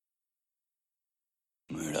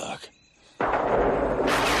Murdoch.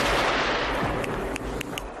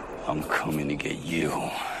 I'm coming to get you.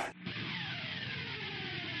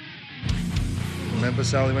 Remember,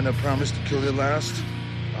 Sally, when I promised to kill you last?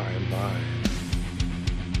 I lied.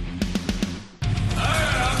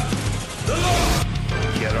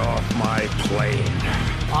 Get off my plane.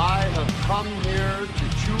 I have come here to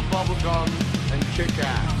chew bubblegum and kick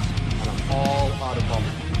ass, and I'm all out of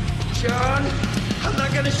bubblegum. John, I'm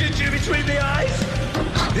not gonna shoot you between the eyes.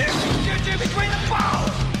 Shoot you between the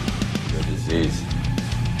balls. Your disease.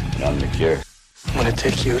 And I'm the cure. I'm gonna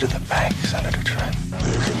take you to the bank, Senator Trent.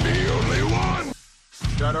 There can be only one.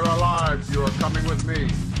 Dead or alive, you are coming with me.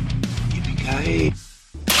 Yippee-ki-yay.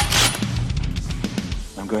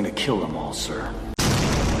 I'm going to kill them all, sir.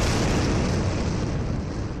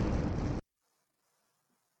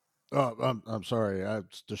 Oh, I'm sorry. I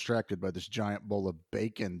was distracted by this giant bowl of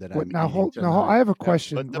bacon that I'm now, eating tonight. I have a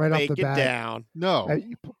question Put the right off the bacon bat. down. No.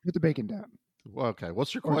 You put the bacon down. Well, okay.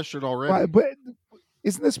 What's your question already? But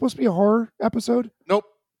isn't this supposed to be a horror episode? Nope.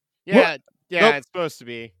 Yeah, What? yeah, Nope. it's supposed to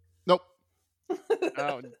be. Nope.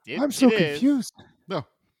 Oh, I'm so confused. No.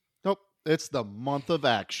 Nope. It's the month of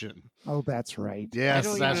action. Oh, that's right. Yes, I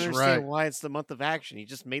don't that's even understand right. why it's the month of action. He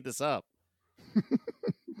just made this up.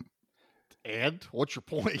 And what's your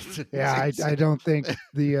point? Yeah, I don't think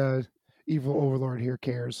the evil overlord here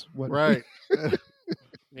cares. What? Right.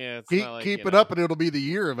 Yeah, it's keep not like, keep you it know. up, and it'll be the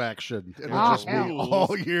year of action. It'll just be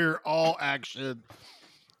all year, all action.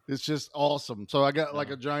 It's just awesome. So I got like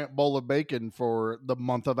a giant bowl of bacon for the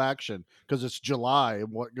month of action because it's July,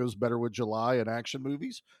 and what goes better with July and action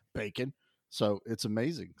movies? Bacon. So it's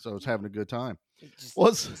amazing. So it's having a good time. It just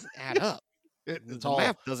What's doesn't add up. it's The all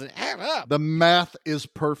math doesn't add up. the math is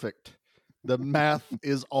perfect. The math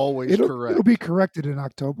is always correct. It'll be corrected in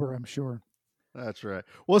October, I'm sure. That's right.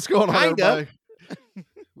 What's going on, Kind of. everybody?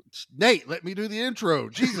 Nate, let me do the intro.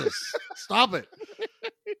 Jesus, stop it.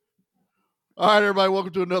 All right, everybody,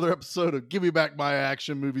 welcome to another episode of Give Me Back My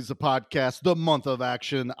Action Movies, a podcast, the month of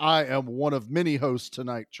action. I am one of many hosts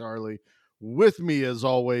tonight, Charlie. With me, as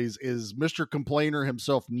always, is Mr. Complainer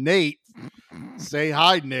himself, Nate. Say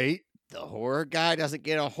hi, Nate. The horror guy doesn't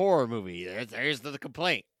get a horror movie. There's the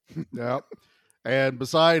complaint. Yep. And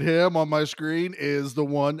beside him on my screen is the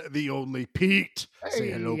one, the only Pete.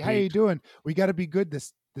 Say hello, Pete. How you doing? We got to be good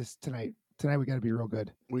this tonight. Tonight we got to be real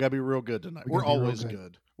good. We got to be real good tonight. We We're gotta be real always good.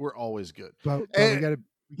 good. We're always good. But And-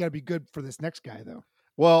 we got to be good for this next guy, though.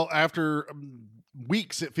 Well, after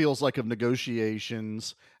weeks, it feels like, of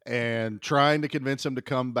negotiations and trying to convince him to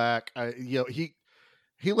come back.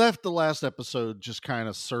 He left the last episode just kind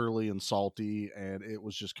of surly and salty, and it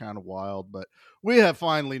was just kind of wild. But we have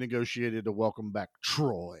finally negotiated to welcome back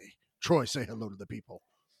Troy. Troy, say hello to the people.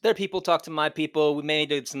 Their people talk to my people. We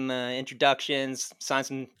made some introductions, signed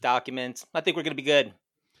some documents. I think we're going to be good.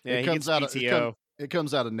 Yeah, it he comes gets out PTO. of it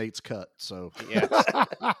comes out of Nate's cut. So Yeah.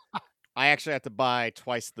 I actually have to buy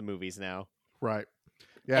twice the movies now. right,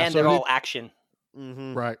 yeah, And so they're all action.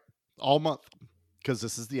 Mm-hmm. right all month because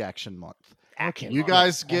this is the action month. Action. You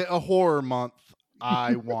guys get a horror month.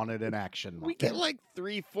 I wanted an action month. We get like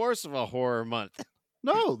 3/4 of a horror month.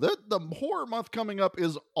 No, the horror month coming up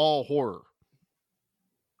is all horror.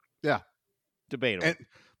 Yeah. Debatable. And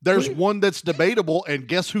there's one that's debatable, and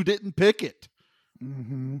guess who didn't pick it?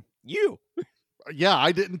 Mm-hmm. You. Yeah,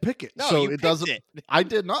 I didn't pick it. No, so you it picked doesn't it. I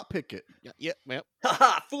did not pick it. Yeah, well,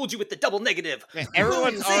 Haha, fooled you with the double negative.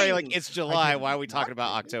 everyone's already Insane. like, it's July. Why are we talking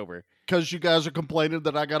about October? Because you guys are complaining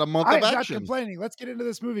that I got a month I'm of not action. complaining. Let's get into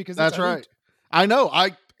this movie because That's right. I know.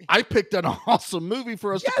 I picked an awesome movie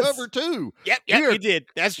for us to Yes. cover too. Yep, We are- you did.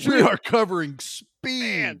 That's We true. are covering Speed.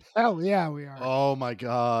 Man. Hell yeah, we are. Oh my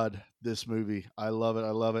God, this movie. I love it. I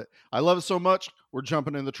love it. I love it so much. We're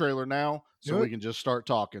jumping in the trailer now so Do we it. can just start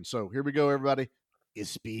talking. So here we go, everybody. Is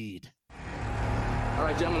Speed. All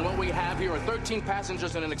right, gentlemen, what we have here are 13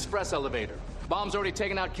 passengers in an express elevator. Bomb's already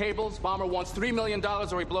taken out cables. Bomber wants $3 million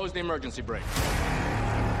or he blows the emergency brake.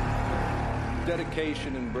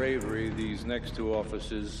 Dedication and bravery, these next two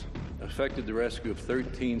officers effected the rescue of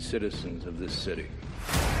 13 citizens of this city.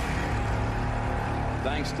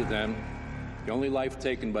 Thanks to them, the only life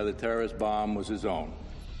taken by the terrorist bomb was his own.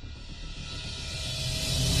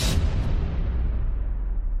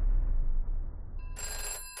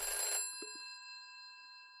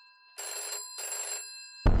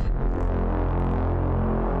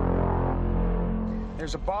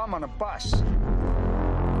 There's a bomb on a bus.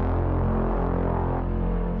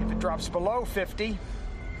 If it drops below 50,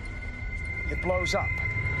 it blows up.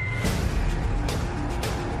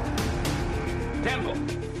 Campbell,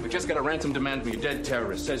 we just got a ransom demand from your dead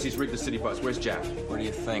terrorist. Says he's rigged the city bus. Where's Jack? What do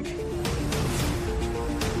you think?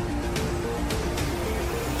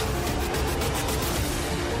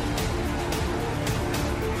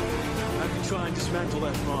 dismantle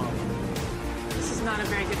that bomb. This is not a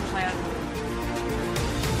very good plan.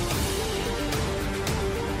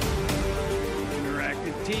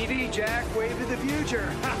 Interactive TV, Jack. Wave to the future.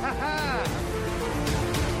 Ha ha ha.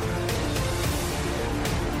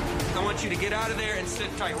 I want you to get out of there and sit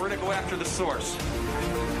tight. We're gonna go after the source.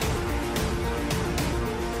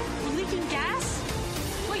 We're leaking gas?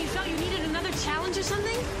 What, you felt you needed another challenge or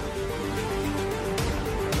something?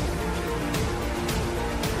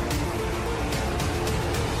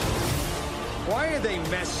 Why are they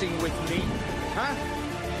messing with me? Huh?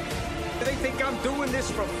 Do they think I'm doing this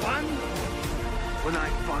for fun? When I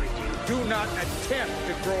find you, do not attempt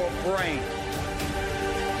to grow a brain.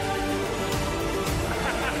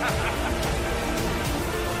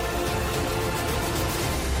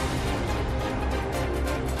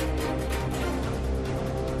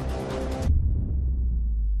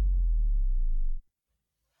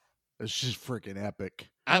 It's just freaking epic.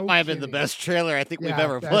 That might have been the best trailer I think we've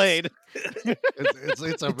ever played. It's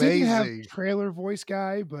It amazing. didn't have trailer voice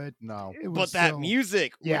guy, but no. it was But that still-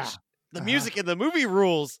 music, yeah, which the music in the movie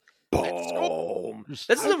rules. Boom. This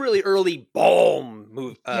is a really early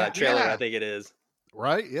boom trailer, I think it is.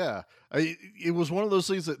 Right? Yeah. It was one of those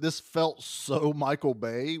things that this felt so Michael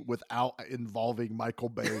Bay without involving Michael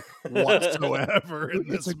Bay whatsoever. In It's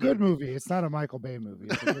this a good movie. It's not a Michael Bay movie.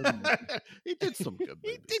 It's a good movie. He did some good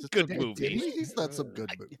movies. He did good movies. He's done some good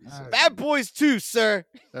movies. Bad Boys 2, sir.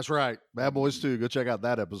 That's right. Bad Boys 2. Go check out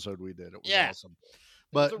that episode we did. It was awesome.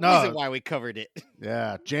 But There's a no, reason why we covered it.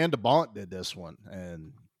 yeah, Jan DeBont did this one,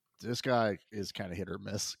 and this guy is kind of hit or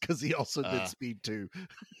miss because he also did Speed 2.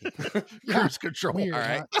 Cruise Control. Weird, All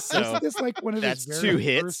right, huh? so Isn't this like one of his that's very 2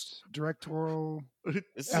 hits. first directorial? This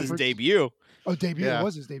is his efforts? debut. Oh, debut. Yeah. It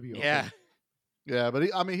was his debut. Okay. Yeah. Yeah, but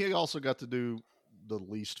he also got to do the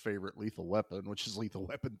least favorite Lethal Weapon, which is Lethal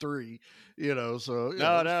Weapon 3. So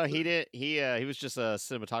No, he did. He was just a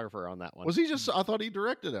cinematographer on that one. Was he just? I thought he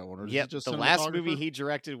directed that one. Or was he Yep. just The last cinematographer? movie he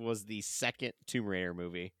directed was the second Tomb Raider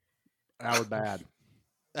movie. That was bad.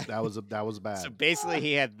 That was bad. So basically,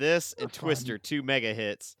 he had this and Twister, 2 mega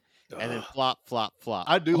hits, and then flop, flop, flop.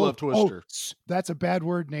 I do love Twister. That's a bad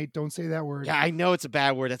word, Nate. Don't say that word. Yeah, I know it's a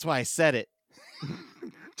bad word. That's why I said it.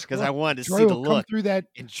 Because I wanted to Troy see the will come look through that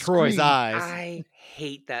in Troy's screen. eyes. I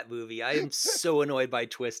hate that movie. I am so annoyed by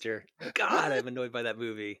Twister. God, I'm annoyed by that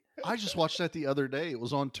movie. I just watched that the other day. It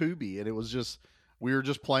was on Tubi, and it was just we were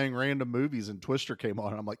just playing random movies, and Twister came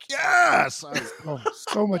on, and I'm like, yes!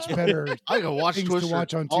 So much better. I can watch things Twister to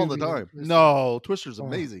watch on all the Tubi than time. Twister. No, Twister's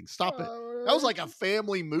amazing. Stop it. That was like a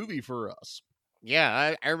family movie for us.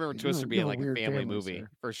 Yeah, I remember Twister you being have a like a weird family family, movie, sir.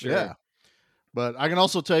 for sure. Yeah. But I can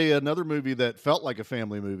also tell you another movie that felt like a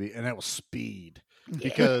family movie, and that was Speed.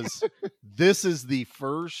 Because this is the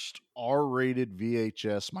first R-rated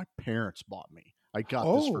VHS my parents bought me. I got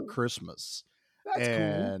this for Christmas. That's cool.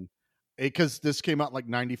 And because this came out like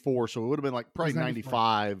 94, so it would have been like probably 94.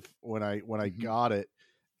 95 when I got it.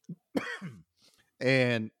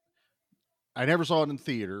 And I never saw it in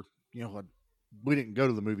theater. We didn't go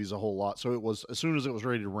to the movies a whole lot, so it was as soon as it was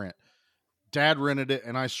ready to rent. Dad rented it,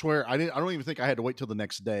 and I swear I don't even think I had to wait till the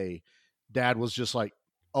next day. Dad was just like,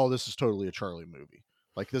 "Oh, this is totally a Charlie movie.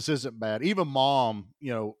 Like, this isn't bad." Even Mom,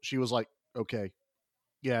 she was like, "Okay,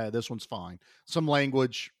 yeah, this one's fine." Some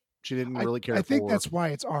language she didn't really care for. I think that's why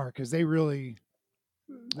it's R, because they really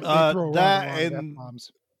they throw around that a lot of and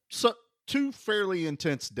F-bombs. so 2 fairly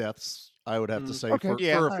intense deaths, I would have to say, Okay.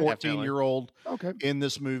 for a 14-year-old Okay. in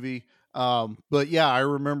this movie. But yeah, I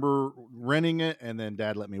remember renting it, and then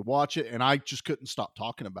Dad let me watch it, and I just couldn't stop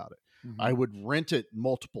talking about it. I would rent it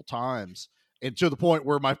multiple times, and to the point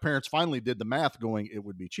where my parents finally did the math, going, it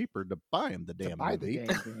would be cheaper to buy him the damn movie.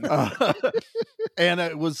 And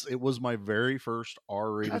it was my very first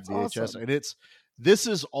R-rated That's VHS, awesome. and this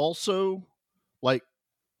is also like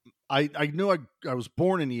I knew I was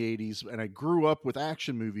born in the 80s, and I grew up with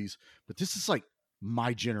action movies, but this is like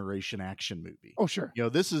my generation action movie. Oh, sure.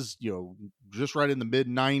 This is, just right in the mid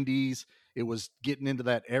 90s. It was getting into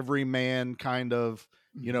that everyman kind of,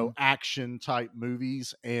 action type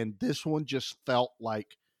movies. And this one just felt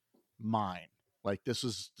like mine. Like this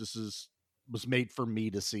was made for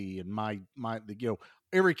me to see. And my,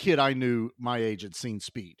 every kid I knew my age had seen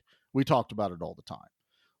Speed. We talked about it all the time.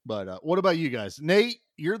 But what about you guys? Nate,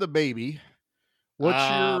 you're the baby. What's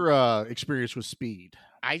your experience with Speed?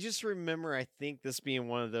 I just remember, I think this being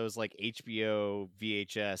one of those like HBO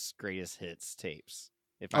VHS greatest hits tapes,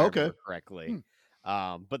 if I remember correctly.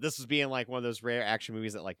 But this was being like one of those rare action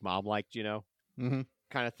movies that like Mom liked, kind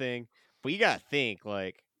of thing. But you gotta think,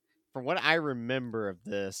 like, from what I remember of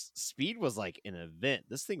this, Speed was like an event.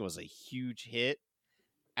 This thing was a huge hit,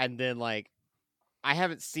 and then like I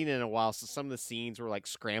haven't seen it in a while, so some of the scenes were like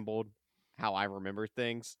scrambled how I remember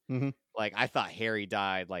things. Mm-hmm. Like I thought Harry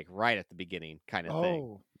died like right at the beginning, kind of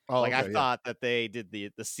thing. Oh, Like okay, I thought that they did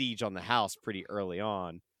the siege on the house pretty early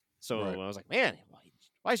on. So Right. I was like, man,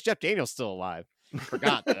 why is Jeff Daniels still alive?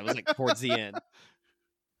 Forgot that it was like towards the end.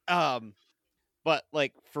 But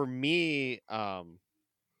like for me, I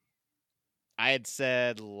had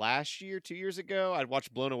said last year, 2 years ago, I'd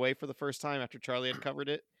watched Blown Away for the first time after Charlie had covered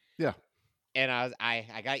it. Yeah. And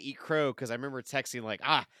I got to eat crow because I remember texting like,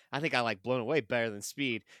 I think I like Blown Away better than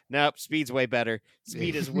Speed. Nope, Speed's way better.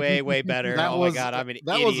 Speed is way, way better. That oh was, my God, I'm an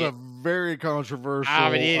that idiot. was a very controversial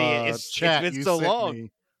I'm an idiot. It's chat been you so sent long.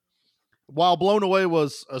 me. While Blown Away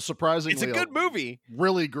was a surprisingly It's a good movie.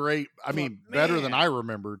 Really great. I mean, better than I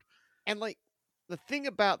remembered. And like the thing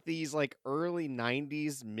about these like early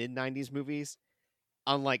 90s, mid 90s movies,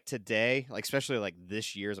 unlike today, like especially like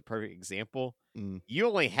this year is a perfect example. You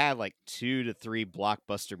only had like 2 to 3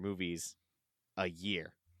 blockbuster movies a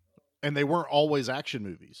year. And they weren't always action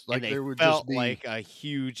movies. Like and they would felt just be like a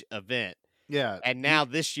huge event. Yeah. And now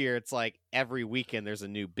this year it's like every weekend there's a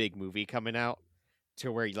new big movie coming out to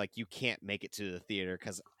where like you can't make it to the theater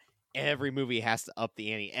because every movie has to up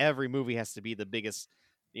the ante. Every movie has to be the biggest,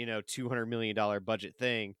 $200 million budget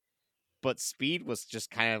thing. But Speed was just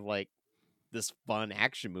kind of like this fun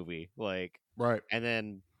action movie. Like, right. And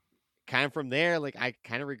then kind of from there, like I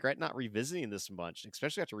kind of regret not revisiting this much,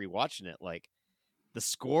 especially after rewatching it. Like the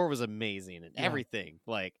score was amazing and everything.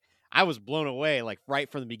 Like I was blown away, like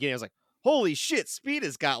right from the beginning. I was like, holy shit, Speed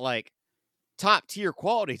has got like top tier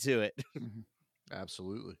quality to it.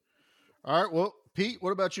 Absolutely. All right. Well, Pete,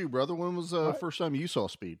 what about you, brother? When was the first time you saw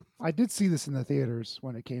Speed? I did see this in the theaters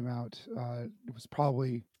when it came out. It was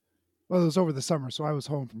probably, it was over the summer, so I was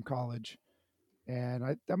home from college. And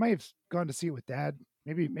I might have gone to see it with Dad.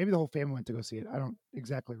 Maybe the whole family went to go see it. I don't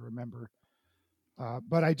exactly remember.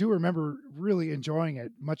 But I do remember really enjoying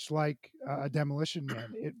it, much like a Demolition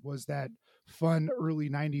Man. It was that fun early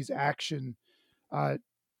 90s action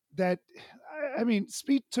that, I mean,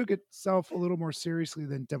 Speed took itself a little more seriously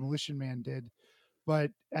than Demolition Man did,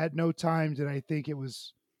 but at no time did I think it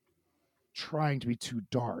was trying to be too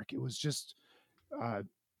dark. It was just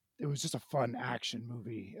a fun action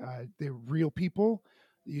movie. They were real people.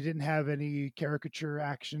 You didn't have any caricature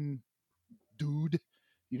action dude.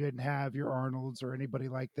 You didn't have your Arnolds or anybody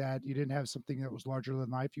like that. You didn't have something that was larger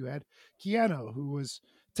than life. You had Keanu, who was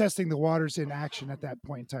testing the waters in action at that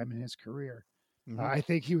point in time in his career. Mm-hmm. I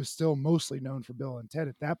think he was still mostly known for Bill and Ted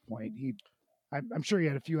at that point. I'm sure he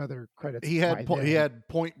had a few other credits. He had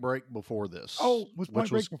Point Break before this. Oh, was Point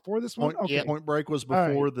Break before this one? Okay. Point Break was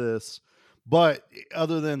before this. But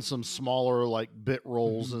other than some smaller like bit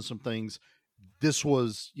roles and some things, this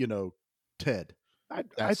was, Ted.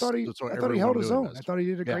 I thought he held his own. I thought he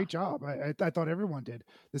did a great job. I thought everyone did.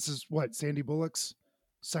 This is Sandy Bullock's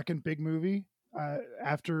second big movie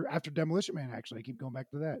after Demolition Man. Actually, I keep going back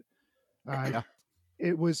to that.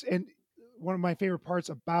 It was, and one of my favorite parts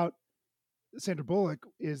about Sandra Bullock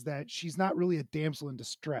is that she's not really a damsel in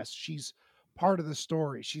distress. She's part of the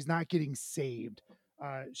story. She's not getting saved.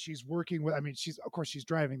 She's working with. I mean, she's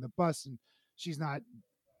driving the bus and she's not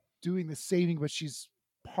doing the saving, but she's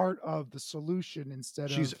part of the solution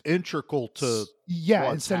she's integral to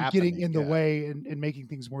instead of getting in the way and making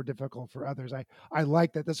things more difficult for others. I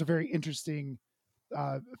like that. That's a very interesting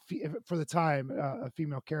for the time a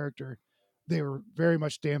female character. They were very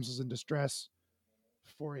much damsels in distress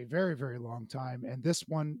for a very, very long time, and this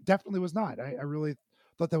one definitely was not. I really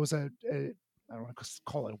thought that was I don't want to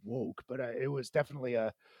call it woke, but it was definitely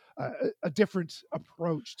a different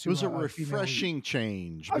approach to. It was a refreshing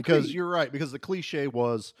change because you're right. Because the cliche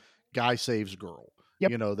was guy saves girl.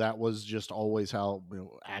 Yep. That was just always how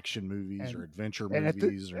action movies or adventure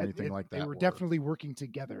movies or anything like that. They were definitely working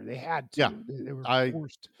together. They had to. Yeah, they were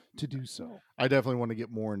forced to do so. I definitely want to get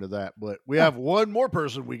more into that, but we have one more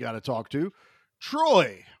person we got to talk to.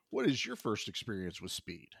 Troy, what is your first experience with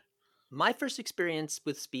Speed? My first experience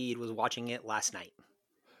with Speed was watching it last night.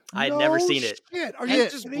 I had never seen it.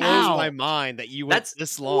 It just blows my mind that you went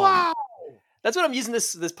this long. Wow. That's what I'm using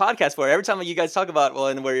this podcast for. Every time you guys talk about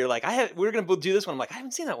one where you're like, we're going to do this one. I'm like, I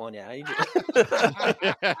haven't seen that one yet.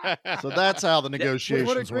 So that's how the negotiations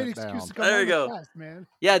what a great went excuse down. to come there on you go, the cast, man.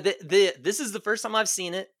 Yeah, this is the first time I've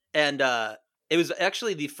seen it, and it was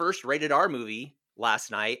actually the first rated R movie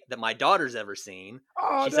last night that my daughter's ever seen.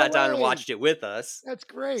 Oh, she sat down and watched it with us. That's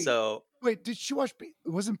great. So wait, did she watch?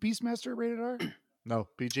 Wasn't Beastmaster rated R? No,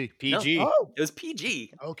 PG. PG. No. Oh, it was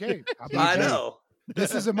PG. Okay, I know.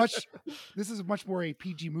 This is much more a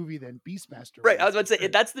PG movie than Beastmaster. Right, I was about to say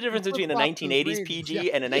that's the difference between a 1980s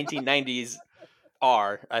PG and a 1990s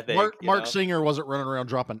R, I think. Mark Singer wasn't running around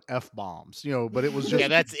dropping F-bombs, but it was just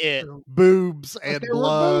that's it. Boobs But and there were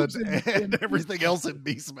blood boobs and everything else in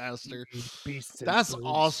Beastmaster. Beasts and That's boobs.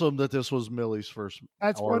 awesome that this was Millie's first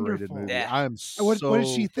That's R-rated wonderful. movie. Yeah. I am What so. did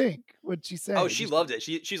she think? What did she say? Oh, she loved it.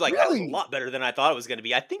 She's like, that was a Really? lot better than I thought it was going to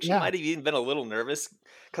be. I think she Yeah. might have even been a little nervous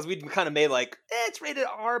because we'd kind of made like, it's rated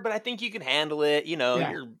R, but I think you can handle it.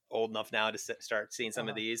 Yeah. You're old enough now to start seeing some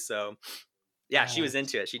of these. So, yeah, she was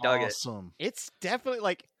into it. She dug Awesome. It's definitely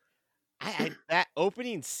like that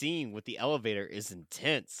opening scene with the elevator is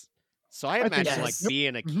intense. So I think imagine so. like Yep.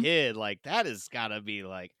 being a kid, like that has gotta be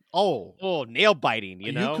like Oh, nail biting,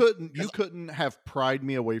 you know? You couldn't have pried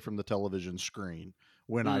me away from the television screen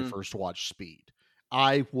when I first watched Speed.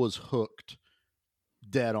 I was hooked,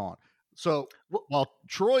 dead on. So while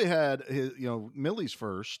Troy had his, Millie's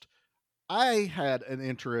first, I had an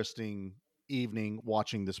interesting evening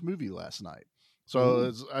watching this movie last night.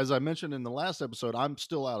 So as I mentioned in the last episode, I'm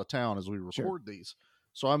still out of town as we record these.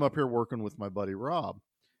 So I'm up here working with my buddy Rob.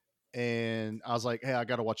 And I was like, hey, I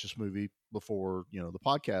got to watch this movie before, the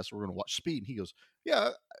podcast. We're going to watch Speed. And he goes, yeah,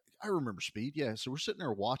 I remember Speed. Yeah. So we're sitting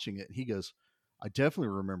there watching it. And he goes, I definitely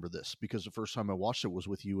remember this because the first time I watched it was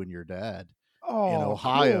with you and your dad in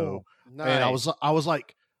Ohio. Cool. Nice. And I was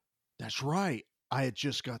like, that's right. I had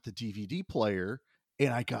just got the DVD player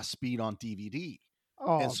and I got Speed on DVD.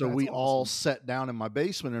 And so we all sat down in my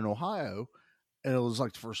basement in Ohio, and it was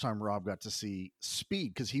like the first time Rob got to see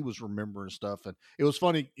Speed because he was remembering stuff. And it was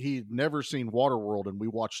funny. He'd never seen Waterworld, and we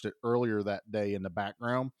watched it earlier that day in the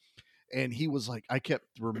background. And he was like, I kept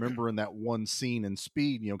remembering that one scene in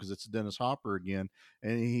Speed, because it's Dennis Hopper again.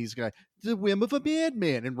 And he's got the whim of a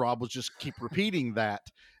madman. And Rob was just keep repeating that.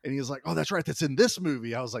 And he was like, oh, that's right. That's in this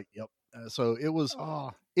movie. I was like, yep. So it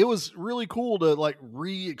was really cool to like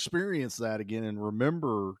re-experience that again and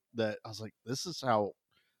remember that. I was like, this is how,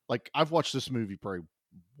 like, I've watched this movie probably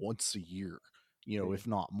once a year, if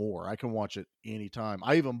not more. I can watch it anytime.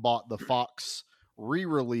 I even bought the Fox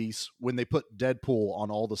re-release when they put Deadpool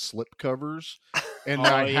on all the slip covers, and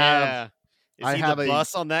I have a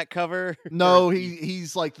bus on that cover. No,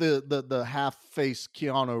 he's like the half-faced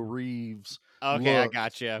Keanu Reeves. Okay, look. I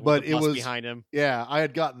gotcha. With But the it bus was behind him. Yeah, I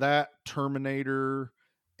had got that. Terminator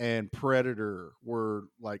and Predator were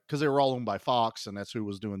like, because they were all owned by Fox, and that's who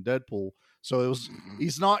was doing Deadpool. So it was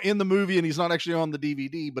he's not in the movie, and he's not actually on the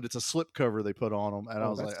DVD, but it's a slip cover they put on him. And I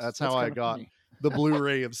was like, that's how I got the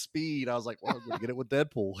Blu-ray of Speed. I was like, well, I'm gonna get it with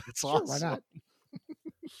Deadpool. It's awesome. Why not?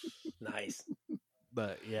 Nice.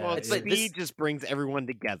 But yeah, Well, Speed just brings everyone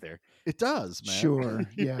together. It does, man. Sure.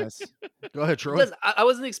 Yes. Go ahead, Troy. Because I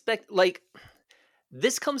wasn't expecting, like,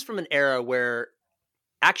 this comes from an era where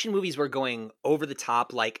action movies were going over the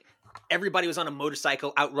top. Like, everybody was on a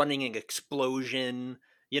motorcycle outrunning an explosion,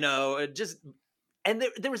 and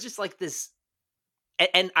there was just like this.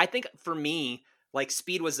 And I think for me, like,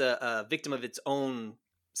 Speed was a victim of its own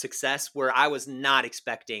success, where I was not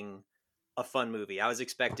expecting a fun movie. I was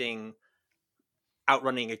expecting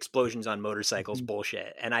outrunning explosions on motorcycles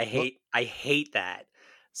bullshit, and I hate that.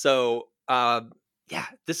 So yeah,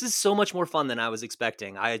 this is so much more fun than I was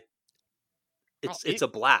expecting. It's a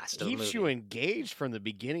blast. Keeps you engaged from the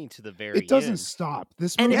beginning to the very end. It doesn't stop.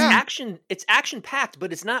 This and movie, it's action packed,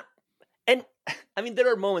 but it's not. And I mean,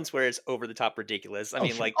 there are moments where it's over the top ridiculous. I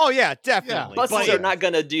mean, like, oh yeah, definitely. Buses are not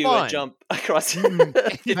gonna do a jump across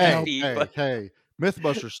 50 feet. Hey,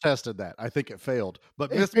 Mythbusters tested that. I think it failed,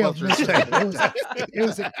 but it failed. Mythbusters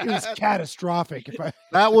It was catastrophic.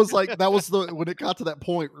 That was when it got to that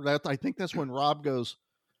point. I think that's when Rob goes,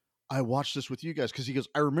 I watched this with you guys, because he goes,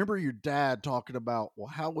 I remember your dad talking about, well,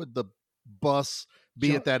 how would the bus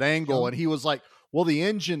be at that angle? And he was like, well, the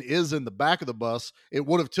engine is in the back of the bus. It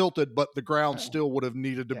would have tilted, but the ground still would have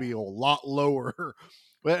needed to be a lot lower.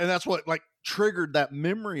 And that's what like triggered that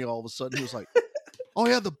memory all of a sudden. He was like, oh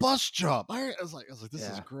yeah, the bus jump. I was like, this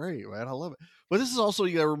is great, man. I love it. But this is also,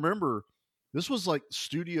 you gotta remember, this was like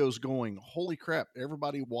studios going, holy crap,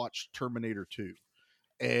 everybody watched Terminator 2.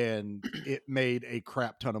 And it made a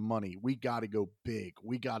crap ton of money. We got to go big.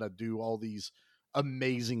 We got to do all these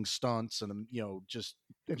amazing stunts and just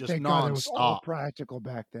Thank God it was all practical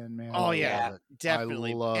back then, man. Oh yeah,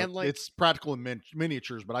 definitely. And like, it's practical in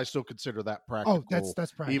miniatures, but I still consider that practical. Oh, that's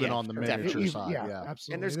practical. Even on the miniature side. Yeah,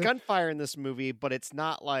 absolutely. And there's gunfire in this movie, but it's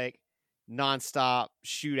not like nonstop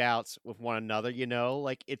shootouts with one another.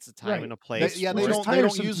 Like it's a time and a place. They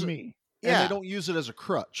don't use it. And they don't use it as a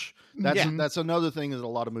crutch. That's another thing that a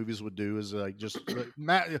lot of movies would do is like just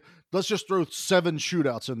let's just throw 7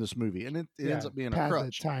 shootouts in this movie, and it ends up being a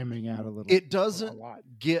crutch. The timing out a little. It doesn't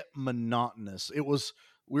get monotonous. It was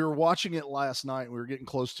we were watching it last night. We were getting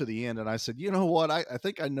close to the end, and I said, you know what? I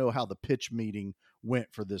think I know how the pitch meeting went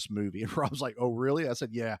for this movie. And Rob's like, oh, really? I said,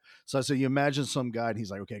 yeah. So I said, you imagine some guy, and he's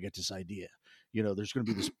like, okay, I got this idea. There's going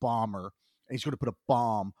to be this bomber, and he's going to put a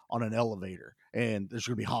bomb on an elevator, and there's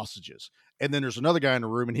going to be hostages. And then there's another guy in the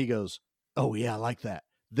room, and he goes, oh, yeah, I like that.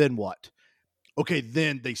 Then what? Okay,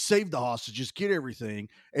 then they save the hostages, get everything,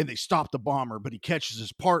 and they stop the bomber, but he catches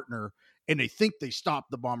his partner, and they think they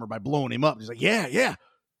stopped the bomber by blowing him up. He's like, yeah.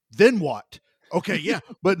 Then what? Okay, yeah.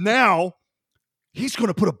 But now he's going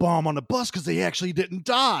to put a bomb on the bus because they actually didn't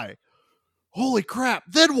die. Holy crap.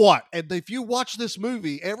 Then what? And if you watch this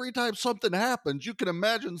movie, every time something happens, you can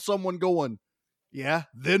imagine someone going, yeah,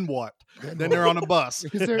 then what? Then they're on a bus.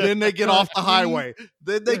 Then they get off the highway.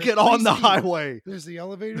 Then they get on the highway. There's the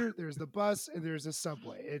elevator, there's the bus, and there's a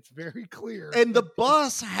subway. It's very clear. And the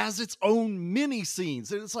bus has its own mini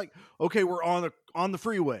scenes. And it's like, okay, we're on the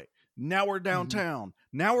freeway. Now we're downtown.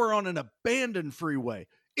 Now we're on an abandoned freeway.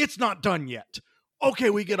 It's not done yet. Okay,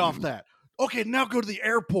 we get off that. Okay, now go to the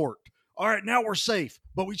airport. All right, now we're safe,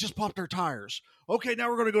 but we just popped our tires. Okay, now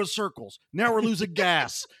we're going to go to circles. Now we're losing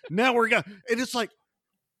gas. Now we're going, and it's like,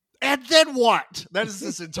 and then what? That is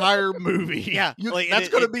this entire movie. Yeah, that's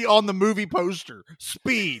going to be on the movie poster.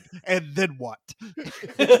 Speed, and then what?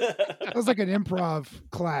 It was like an improv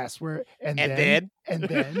class where, and then.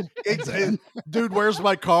 Dude, where's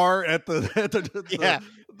my car at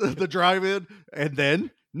the drive-in? And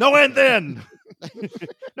then, no, and then.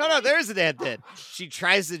 No, there's an and then. She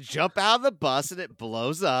tries to jump out of the bus and it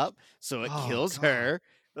blows up, so it kills her.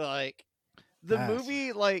 Like the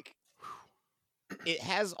movie, like it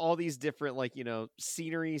has all these different, like,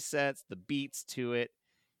 scenery sets, the beats to it,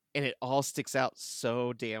 and it all sticks out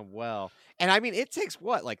so damn well. And I mean, it takes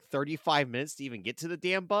what, like 35 minutes to even get to the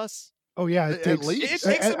damn bus? Oh yeah, at least. It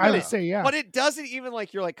takes a minute. I would say, yeah. But it doesn't even,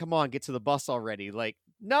 like, you're like, come on, get to the bus already. Like,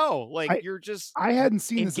 no, like you're just I hadn't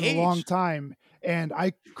seen engaged. this in a long time, and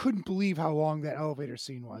I couldn't believe how long that elevator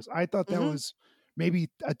scene was. I thought that was maybe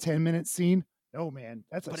a 10-minute scene. No, man,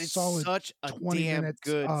 that's a solid such a 20 damn minutes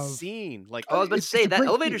good of scene. Like, I was about to say that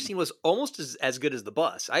elevator scene. scene was almost as good as the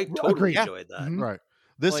bus. I totally enjoyed that. Right.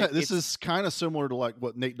 This Like, this is kind of similar to like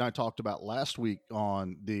what Nate and I talked about last week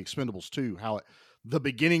on the Expendables 2, how the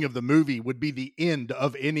beginning of the movie would be the end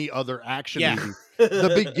of any other action movie.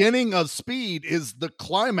 The beginning of Speed is the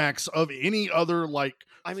climax of any other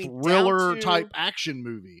thriller type action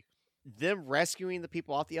movie. Them rescuing the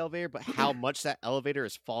people off the elevator, but how much that elevator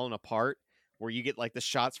is falling apart, where you get like the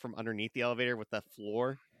shots from underneath the elevator with the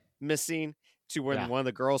floor missing to when one of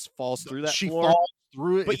the girls falls through that floor. Falls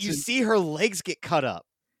through it, but you see her legs get cut up.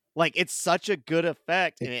 Like, it's such a good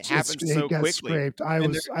effect, and it happens so quickly. Scraped.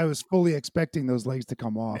 I was fully expecting those legs to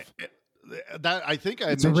come off. That I think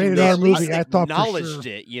it's a rated R movie. I thought acknowledged for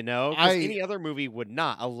sure. it, because any other movie would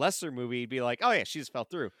not. A lesser movie would be like, oh yeah, she just fell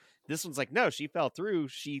through. This one's like, no, she fell through.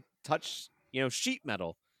 She touched, sheet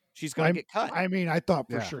metal. She's going to get cut. I mean, I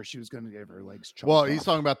thought for sure she was going to get her legs chopped Well, off. he's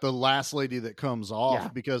talking about the last lady that comes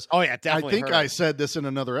off because definitely I think her. I said this in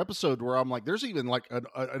another episode where I'm like, there's even like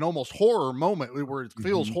an almost horror moment where it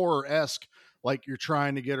feels horror-esque, like you're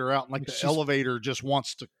trying to get her out, and like the elevator just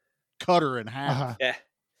wants to cut her in half. Yeah.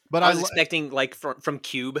 But I was expecting like from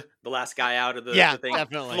Cube, the last guy out of the thing.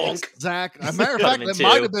 Definitely. Zach, as a matter of fact, that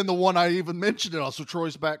might have been the one I even mentioned it. Also,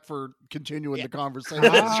 Troy's back for continuing the conversation.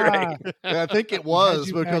 That's right. Yeah, I think it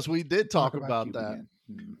was because we did talk about that.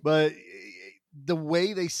 But the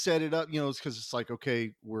way they set it up, is because it's like,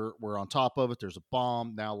 okay, we're on top of it. There's a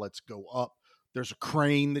bomb. Now let's go up. There's a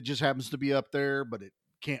crane that just happens to be up there, but it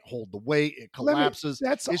can't hold the weight. It collapses.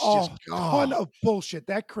 That's it's all just ton of bullshit.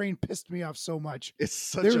 That crane pissed me off so much. It's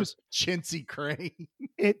such a chintzy crane.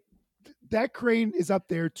 That crane is up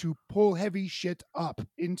there to pull heavy shit up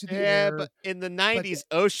into the air. But in the 90s,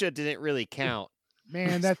 OSHA didn't really count.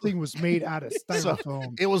 Man, that thing was made out of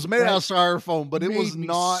styrofoam. It was made out of styrofoam, but it was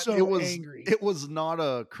not. So it was angry. It was not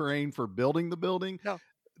a crane for building the building. No.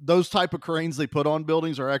 Those type of cranes they put on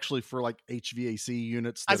buildings are actually for like HVAC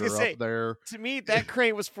units that are up there. To me, that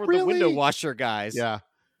crane was for the window washer guys. Yeah.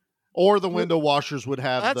 Or the window washers would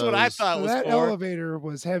have That's those. what I thought it was that for. elevator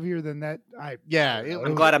was heavier than that.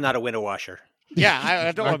 I'm glad I'm not a window washer. Yeah,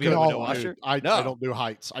 I don't want to be a window washer. I don't do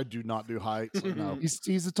heights. I do not do heights. No.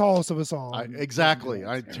 He's the tallest of us all. Exactly.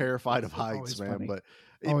 I'm terrified of heights, man. Funny. But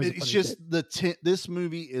it's just this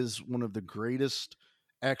movie is one of the greatest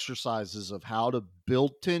exercises of how to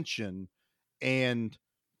build tension and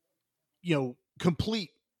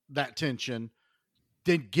complete that tension,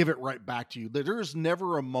 then give it right back to you. There is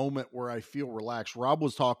never a moment where I feel relaxed. Rob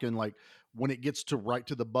was talking like when it gets to right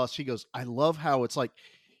to the bus, he goes, I love how it's like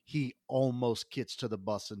he almost gets to the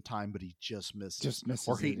bus in time, but he just misses.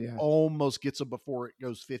 Or he it, yeah. almost gets it before it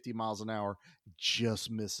goes 50 miles an hour, just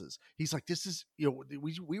misses. He's like, this is,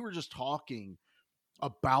 we were just talking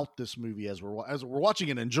about this movie as we're watching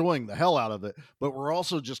and enjoying the hell out of it, but we're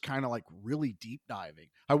also just kind of like really deep diving.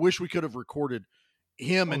 I wish we could have recorded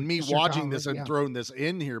him and me watching this and thrown this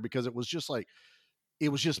in here, because it was just like, it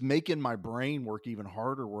was just making my brain work even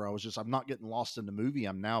harder, where I'm not getting lost in the movie.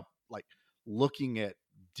 I'm now like looking at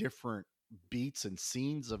different beats and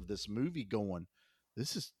scenes of this movie going,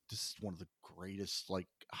 this is one of the greatest like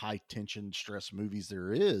high tension stress movies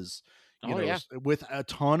there is, with a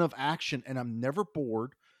ton of action, and I'm never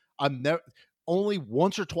bored. I'm never, only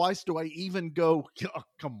once or twice do I even go, oh,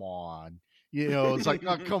 come on. It's like,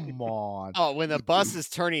 oh, come on. Oh, when the bus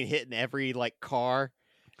is hitting every like car,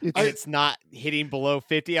 it's not hitting below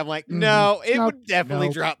 50. I'm like, no, it would definitely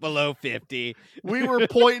drop below 50. We were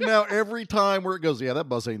pointing out every time where it goes, yeah, that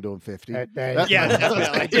bus ain't doing 50.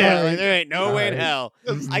 Definitely. There ain't no way in hell.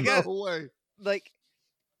 I got no way. Like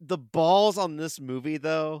the balls on this movie,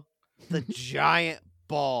 though, the giant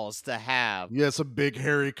balls to have. Yeah, some big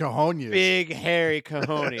hairy cojones. Big hairy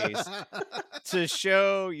cojones to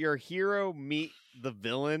show your hero meet the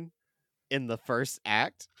villain in the first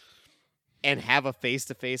act and have a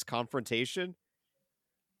face-to-face confrontation.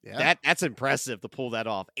 Yeah, that's impressive to pull that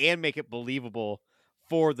off and make it believable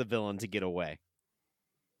for the villain to get away.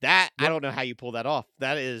 I don't know how you pull that off.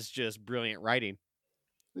 That is just brilliant writing.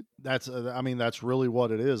 That's really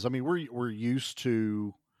what it is. I mean, we're used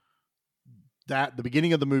to that. The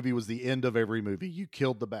beginning of the movie was the end of every movie. You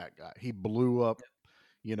killed the bad guy. He blew up.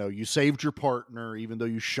 You saved your partner, even though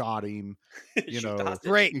you shot him.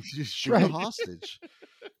 Great. You shoot a hostage.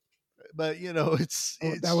 But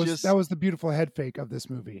that was the beautiful head fake of this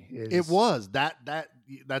movie. It was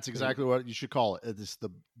that's exactly what you should call it. It's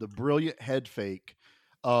the brilliant head fake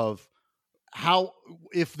of how,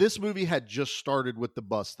 if this movie had just started with the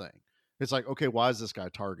bus thing, it's like, okay, why is this guy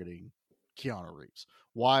targeting Keanu Reeves?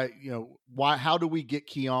 Why how do we get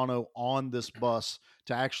Keanu on this bus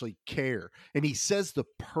to actually care? And he says the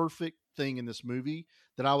perfect thing in this movie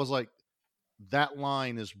that I was like, that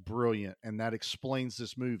line is brilliant, and that explains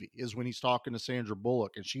this movie, is when he's talking to Sandra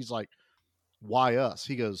Bullock and she's like, why us?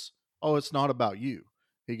 He goes, oh, it's not about you.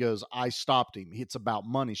 He goes, I stopped him. It's about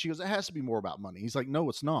money. She goes, it has to be more about money. He's like, no,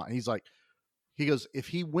 it's not. He goes, if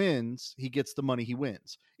he wins, he gets the money, he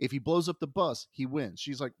wins. If he blows up the bus, he wins.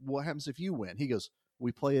 She's like, what happens if you win? He goes,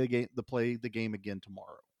 we play the game again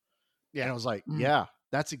tomorrow. Yeah. And I was like, yeah,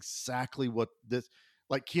 that's exactly what this,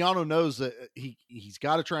 like, Keanu knows that he's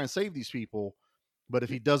got to try and save these people, but if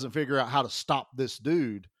he doesn't figure out how to stop this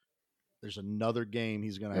dude, there's another game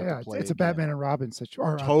he's going to have to play. It's a Batman and Robin situation,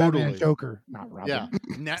 or totally. Batman and Joker, not Robin.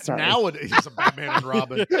 Yeah. Nowadays, it's a Batman and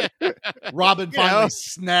Robin. Robin finally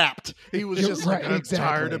snapped. He was just like, I'm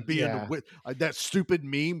tired of being that stupid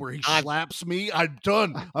meme where he slaps me. I'm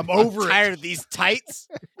done. I'm over it. Tired of these tights.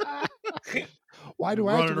 Why do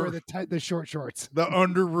I have to wear the short shorts? The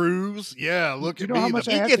underoos? Yeah, look at me. How much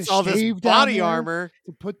I have gets to all this body armor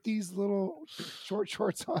to put these little short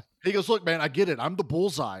shorts on. He goes, look, man, I get it. I'm the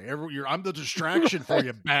bullseye. I'm the distraction for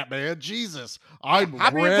you, Batman. Jesus. I'm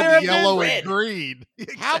red, yellow, and green.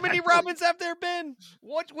 How many Robins have there been?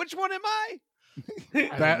 Which one am I? I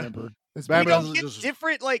don't remember. We don't get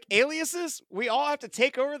different like aliases. We all have to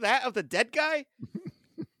take over that of the dead guy.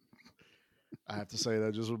 I have to say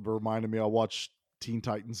that just reminded me. I watched Teen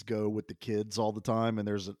Titans Go with the kids all the time, and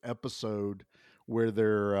there's an episode where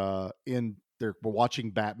they're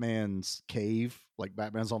watching Batman's cave, like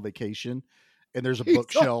Batman's on vacation, and there's a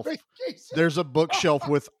bookshelf. There's a bookshelf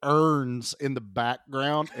with urns in the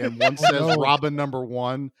background, and one says Robin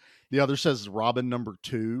 #1, the other says Robin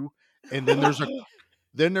 #2, and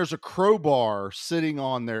then there's a crowbar sitting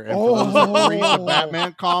on there. And for those that read the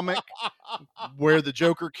Batman comic where the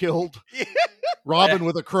Joker killed Robin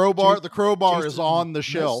with a crowbar, the crowbar is on the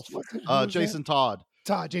shelf. Jason Todd.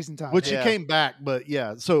 Jason Todd. Which he came back, but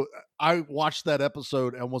yeah. So I watched that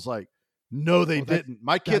episode and was like, no, they didn't.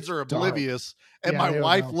 My kids are oblivious. And my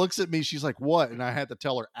wife looks at me. She's like, what? And I had to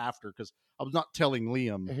tell her after, because I was not telling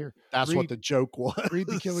Liam. That's what the joke was. Read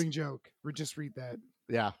The Killing Joke. Just read that.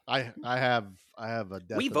 Yeah, I have a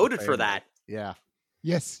death. We voted for that. Yeah.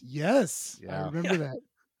 Yes. Yeah. I remember that.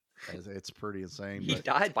 It's pretty insane. He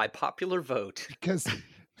died by popular vote because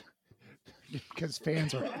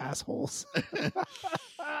fans are assholes.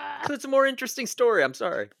 It's a more interesting story. I'm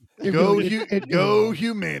sorry. Go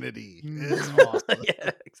humanity. It's awesome.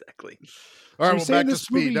 Yeah, exactly. All right, well, back to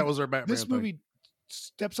Speed. That was our Batman. This movie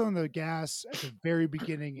steps on the gas at the very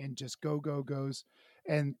beginning and just goes.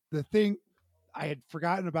 And the thing, I had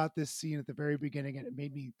forgotten about this scene at the very beginning, and it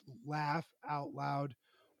made me laugh out loud.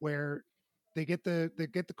 Where they get the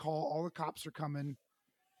call, all the cops are coming,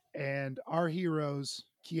 and our heroes,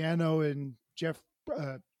 Keanu and Jeff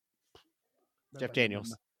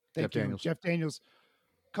Daniels. Jeff Daniels,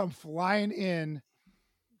 come flying in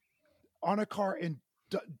on a car and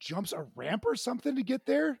jumps a ramp or something to get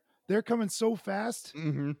there. They're coming so fast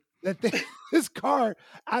that this car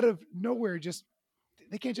out of nowhere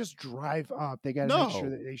they can't just drive up. They got to make sure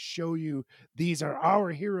that they show you these are our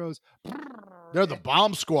heroes. They're the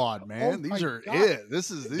bomb squad, man. These are it.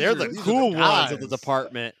 They're the cool ones of the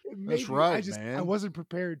department. That's right, man. I wasn't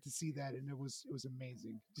prepared to see that, and it was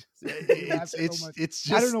amazing.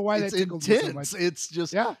 It's I don't know why it's that tickled me so much. It's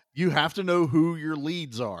just you have to know who your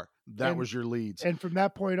leads are. That was your leads, and from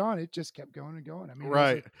that point on, it just kept going and going. I mean,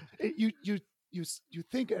 right? You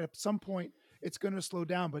think at some point it's going to slow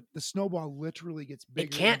down, but the snowball literally gets bigger.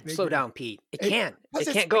 It can't slow down, Pete. It can't. It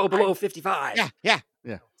it's can't go below 55. Yeah.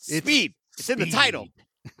 Speed. It's in the title.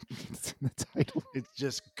 It's in the title. It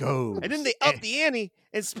just goes. And then they up the ante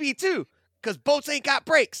and speed too, because boats ain't got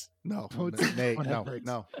brakes. No, Nate,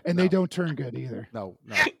 no. And they don't turn good either. No,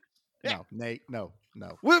 Nate, no.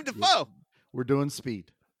 Willem Dafoe. We're doing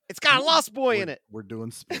speed. It's got a Lost Boy in it. We're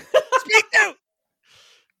doing speed. Speed too.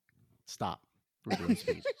 Stop. We're doing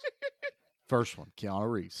speed. First one, Keanu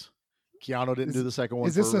Reeves. Keanu didn't do the second one.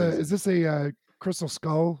 Is this a Crystal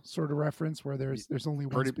Skull sort of reference where there's only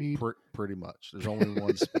one speed? Pretty much. There's only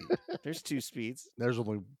one speed. There's two speeds. There's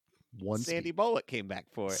only one. Sandy Bullock came back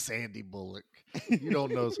for it. Sandy Bullock. You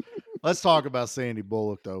don't know. Let's talk about Sandy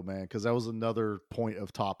Bullock though, man, because that was another point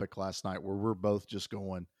of topic last night where we're both just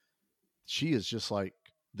going. She is just like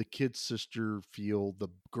the kid sister feel, the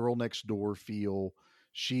girl next door feel.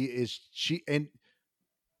 And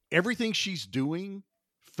everything she's doing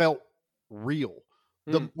felt real.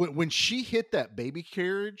 When she hit that baby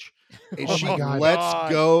carriage and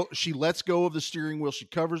she lets go of the steering wheel, she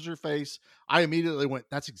covers her face. I immediately went,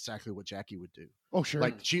 that's exactly what Jackie would do. Oh, sure.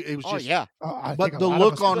 Like it was just, yeah. But the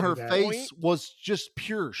look on her face was just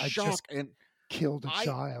pure shock and killed a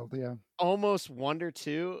child. Yeah. Almost wonder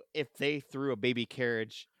too if they threw a baby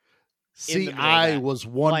carriage. See, I was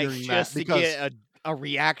wondering that just because to get a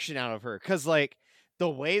reaction out of her, because like the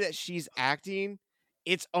way that she's acting,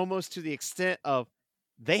 it's almost to the extent of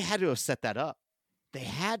they had to have set that up. They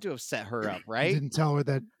had to have set her up, right? You didn't tell her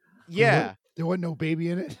that. Yeah, there wasn't no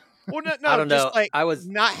baby in it. Well, no, I don't just know. like I was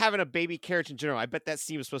not having a baby carriage in general. I bet that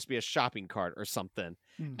scene was supposed to be a shopping cart or something,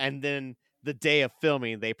 and then the day of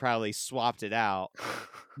filming, they probably swapped it out.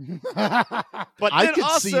 But I then could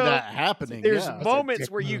also, see that happening. There's yeah. moments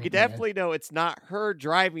where you could definitely know it's not her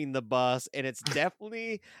driving the bus, and it's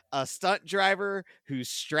definitely a stunt driver who's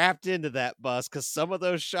strapped into that bus, because some of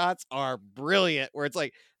those shots are brilliant where it's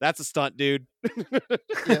like, that's a stunt dude.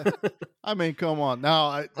 Yeah. I mean, come on.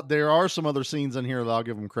 Now, there are some other scenes in here that I'll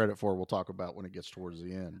give them credit for. We'll talk about when it gets towards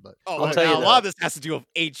the end. But I'll tell you, a lot of this has to do with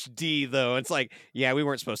HD, though. It's like, yeah, we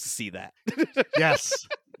weren't supposed to see that. Yes,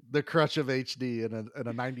 the crutch of HD in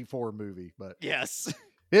a 94 movie. But yes,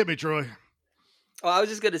 hit me, Troy. Well, I was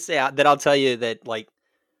just going to say that I'll tell you that, like,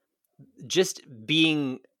 just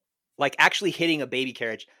being, like, actually hitting a baby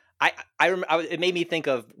carriage. I remember it made me think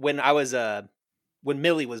of when I was when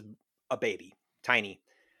Millie was a baby, tiny.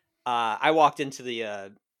 I walked into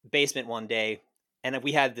the basement one day, and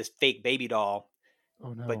we had this fake baby doll.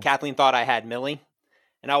 Oh no! But Kathleen thought I had Millie,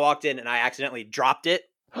 and I walked in and I accidentally dropped it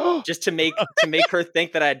just to make her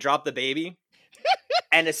think that I had dropped the baby.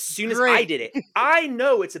 And as soon as I did it, I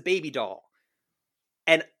know it's a baby doll,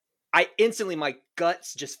 and I instantly, my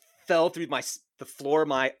guts just fell through the floor.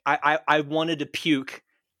 I wanted to puke,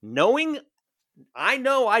 knowing I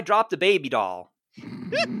know I dropped a baby doll.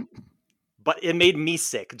 But it made me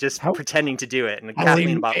sick just pretending to do it. And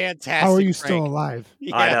fantastic. How are you still alive?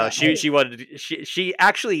 Yeah. I know she wanted. She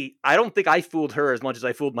actually. I don't think I fooled her as much as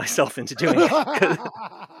I fooled myself into doing it.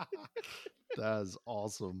 That is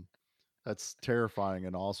awesome. That's terrifying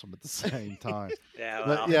and awesome at the same time. Yeah,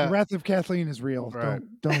 well, The wrath of Kathleen is real. Right.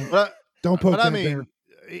 Don't but poke I that mean,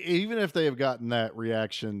 bear. Even if they have gotten that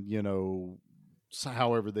reaction,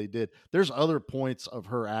 however they did, there's other points of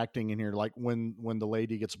her acting in here, like when the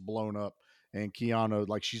lady gets blown up and Keanu,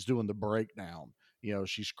 like, she's doing the breakdown,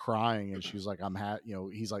 she's crying and she's like, I'm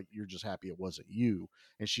he's like, you're just happy it wasn't you,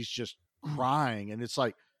 and she's just crying, and it's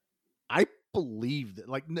like, I believe that,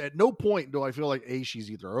 like, at no point do I feel like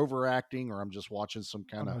she's either overacting or I'm just watching some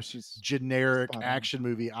kind of generic action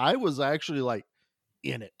movie. I was actually like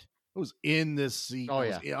in it. I was in this seat.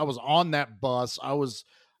 I was on that bus.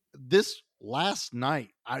 This last night,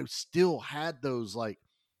 I still had those, like,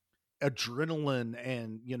 adrenaline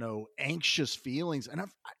and, anxious feelings. And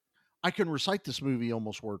I can recite this movie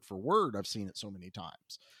almost word for word. I've seen it so many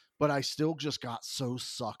times, but I still just got so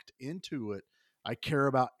sucked into it. I care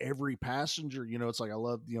about every passenger. It's like I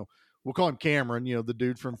love, we'll call him Cameron, the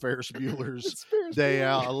dude from Ferris Bueller's Day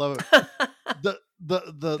Out. I love it.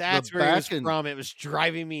 That's where he was from. It was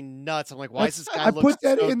driving me nuts. I'm like, why is this guy I looks put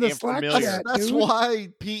that so in the damn Slack familiar? chat. That's dude. why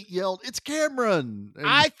Pete yelled, "It's Cameron!" And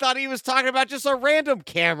I thought he was talking about just a random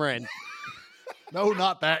Cameron. no,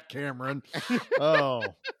 not that Cameron. Oh,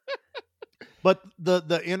 but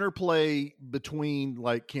the interplay between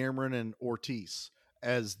like Cameron and Ortiz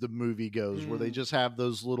as the movie goes, where they just have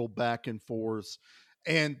those little back and forths,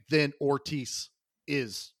 and then Ortiz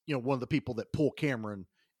is one of the people that pull Cameron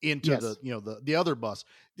into the other bus.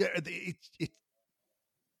 It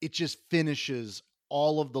just finishes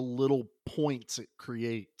all of the little points it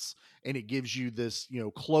creates, and it gives you this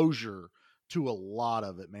closure to a lot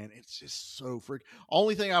of it, man. It's just so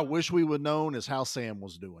only thing I wish we would known is how Sam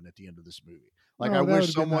was doing at the end of this movie. Like, I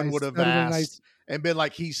wish someone would have asked and been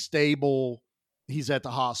like, he's stable, he's at the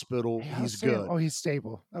hospital, he's good. Oh, he's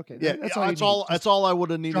stable. Okay, yeah, that's all I would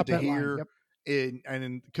have needed to hear. Yep.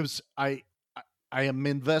 And because I am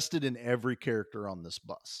invested in every character on this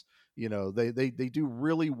bus. They do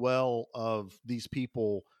really well of these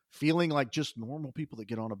people feeling like just normal people that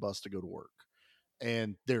get on a bus to go to work.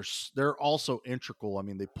 And they're also integral. I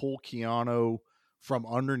mean, they pull Keanu from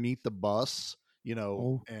underneath the bus,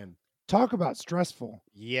 and talk about stressful.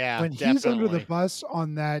 Yeah, when definitely. He's under the bus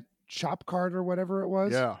on that chop cart or whatever it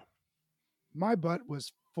was. Yeah, my butt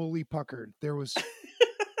was fully puckered. There was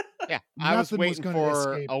I was waiting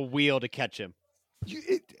for a wheel to catch him.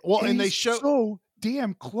 And they show so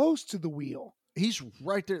damn close to the wheel. He's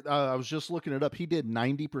right there. I was just looking it up. He did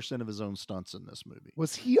 90% of his own stunts in this movie.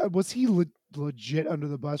 Was he legit under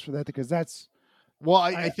the bus for that? Because that's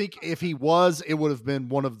I think if he was, it would have been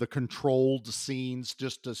one of the controlled scenes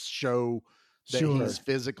just to show that he's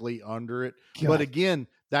physically under it. God. But again,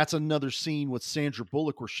 that's another scene with Sandra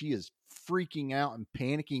Bullock where she is freaking out and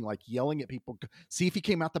panicking, like yelling at people. See if he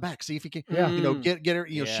came out the back. See if he can, get her.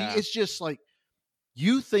 She is just like,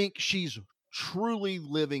 you think she's truly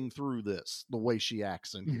living through this the way she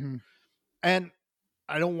acts in here. And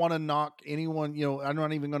I don't want to knock anyone, I'm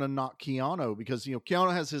not even going to knock Keanu because,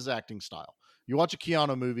 Keanu has his acting style. You watch a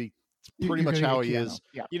Keanu movie, it's pretty much how he is.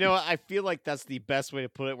 Yeah. I feel like that's the best way to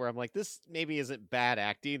put it, where I'm like, this maybe isn't bad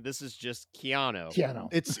acting. This is just Keanu.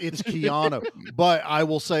 It's Keanu. But I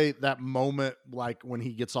will say that moment, like when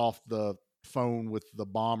he gets off the phone with the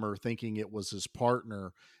bomber thinking it was his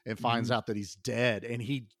partner and finds out that he's dead, and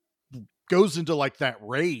he goes into like that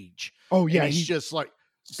rage. Oh yeah, he's just like,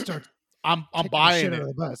 starts. I'm buying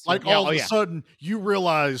it. Like all of a sudden you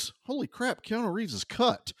realize, holy crap, Keanu Reeves is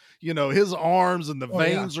cut. His arms and the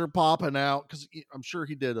veins are popping out because I'm sure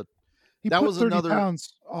he did that was 30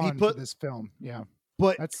 pounds on for this film. Yeah,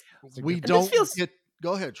 but we don't get.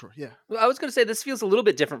 Go ahead, Troy. Yeah, well, I was going to say this feels a little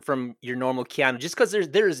bit different from your normal Keanu, just because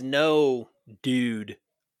there is no dude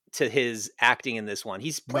to his acting in this one.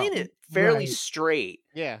 He's playing it fairly straight.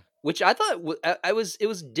 Yeah. Which I thought it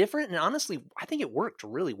was different, and honestly, I think it worked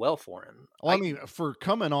really well for him. Well, I mean, for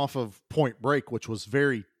coming off of Point Break, which was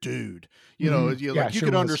very dude, you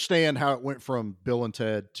could understand how it went from Bill and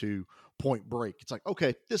Ted to Point Break. It's like,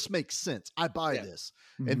 okay, this makes sense. I buy this.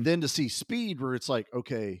 And then to see Speed, where it's like,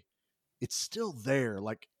 okay, it's still there.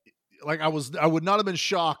 Like I would not have been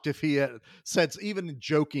shocked if he had said, even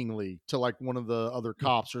jokingly, to like one of the other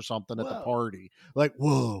cops or something at the party, like,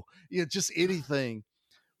 whoa, just anything.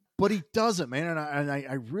 But he doesn't, man, and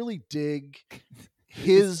I really dig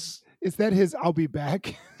his. Is that his? I'll be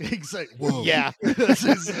back. Exactly. Whoa. Yeah,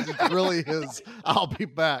 it's really his. I'll be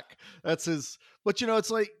back. That's his. But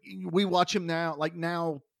it's like we watch him now. Like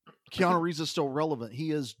now, Keanu Reeves is still relevant.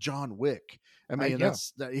 He is John Wick. I mean,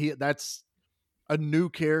 that's a new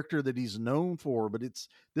character that he's known for. But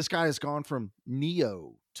this guy has gone from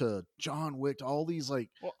Neo to John Wick to all these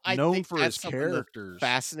known for his characters. The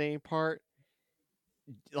fascinating part.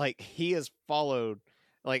 Like he has followed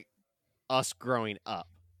like us growing up.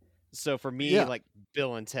 So for me, like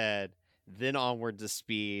Bill and Ted, then onward to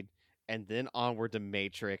Speed, and then onward to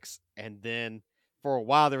Matrix, and then for a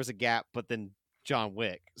while there was a gap, but then John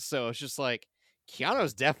Wick. So it's just like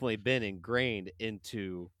Keanu's definitely been ingrained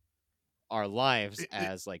into our lives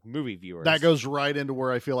as like movie viewers. That goes right into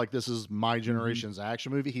where I feel like this is my generation's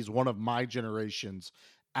action movie. He's one of my generation's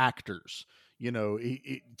actors.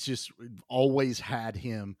 It just always had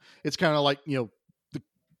him. It's kind of like,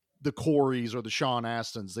 the Coreys or the Sean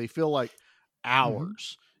Astons. They feel like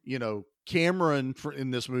ours. Cameron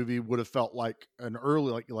in this movie would have felt like an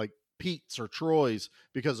early, like Pete's or Troy's,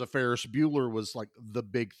 because a Ferris Bueller was like the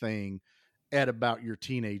big thing at about your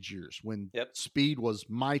teenage years, when Speed was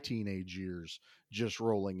my teenage years, just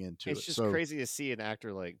rolling into it. It's just crazy to see an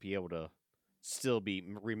actor like be able to still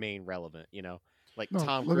remain relevant, you know? Like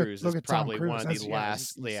Tom Cruise is probably one of the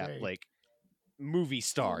last like movie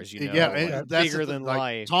stars, you know, like, that's bigger than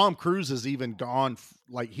life. Tom Cruise has even gone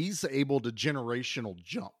like he's able to generational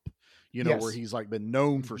jump, you know, where he's like been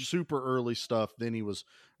known for super early stuff. Then he was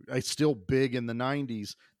still big in the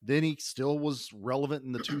 90s. Then he still was relevant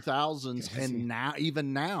in the 2000s. And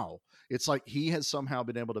now it's like he has somehow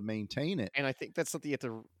been able to maintain it. And I think that's something you have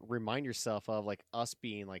to remind yourself of, like us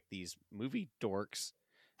being like these movie dorks.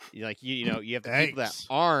 Like, you know, you have the people that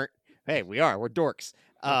aren't. Hey, we're dorks.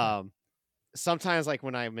 Sometimes, like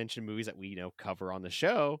when I mention movies that we, you know, cover on the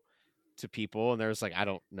show to people, and there's like, I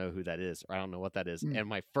don't know who that is, or I don't know what that is. And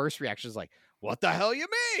my first reaction is like, what the hell you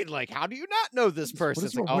mean? Like, how do you not know this person?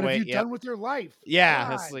 It's like, what have you done with your life? Yeah.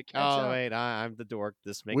 God, it's like, oh, wait, I'm the dork.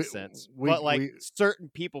 This makes sense. But like certain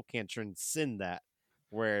people can transcend that,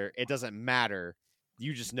 where it doesn't matter.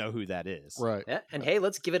 You just know who that is. Right. Yeah. And hey,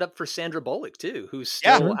 let's give it up for Sandra Bullock too, who's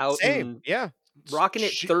still out and rocking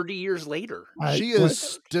it 30 years later. She is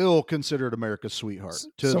still considered America's sweetheart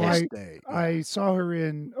to this day. I saw her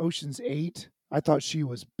in Ocean's 8. I thought she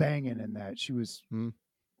was banging in that.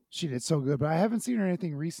 She did so good, but I haven't seen her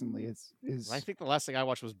anything recently. I think the last thing I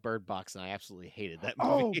watched was Bird Box, and I absolutely hated that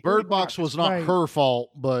movie. Oh, Bird Box was not her fault,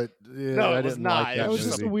 but no, I didn't like that. That was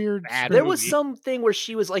just a weird. There was something where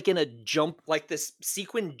she was like in a jump, like this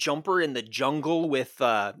sequin jumper in the jungle with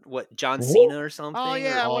John Cena or something. Oh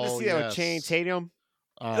yeah, I want to see that with Channing Tatum.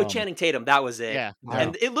 Channing Tatum, that was it. Yeah,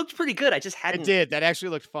 and it looked pretty good. I just hadn't. It did. That actually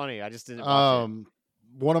looked funny. I just didn't watch it.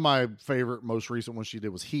 One of my favorite, most recent ones she did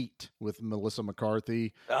was Heat with Melissa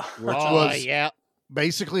McCarthy, which was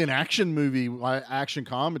basically an action movie, action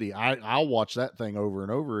comedy. I'll watch that thing over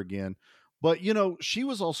and over again. But, you know, she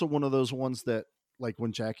was also one of those ones that, like,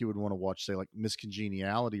 when Jackie would want to watch, say, like, Miss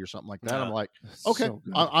Congeniality or something like that, I'm like, okay, so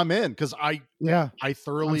I'm in, because I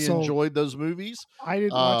thoroughly enjoyed those movies. I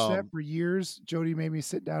didn't watch that for years. Jody made me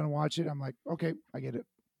sit down and watch it. I'm like, okay, I get it.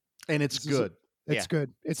 And it's good. It's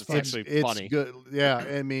good. It's fun. It's funny. Good. Yeah,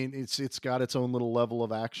 I mean, it's got its own little level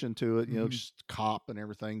of action to it. You know, just cop and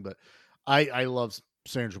everything. But I love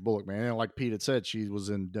Sandra Bullock, man. And like Pete had said, she was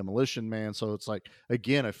in Demolition Man. So it's like,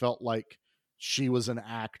 again, I felt like she was an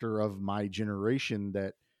actor of my generation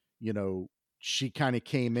that, you know, she kind of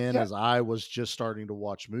came in as I was just starting to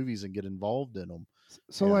watch movies and get involved in them.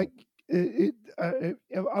 So like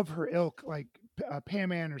of her ilk, like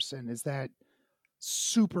Pam Anderson is that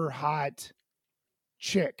super hot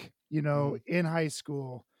chick, you know, in high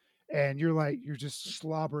school, and you're just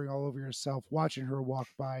slobbering all over yourself watching her walk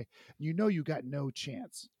by. You know, you got no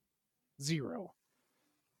chance. Zero.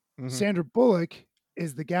 Sandra Bullock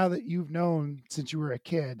is the gal that you've known since you were a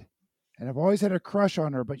kid, and I've always had a crush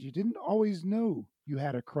on her, but you didn't always know you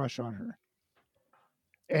had a crush on her.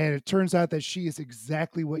 And it turns out that she is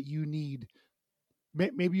exactly what you need.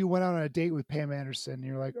 Maybe you went out on a date with Pam Anderson and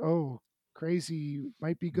you're like, oh, crazy,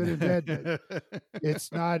 might be good in bed, but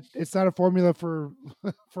it's not a formula for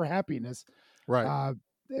happiness, right?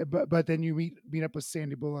 But then you meet up with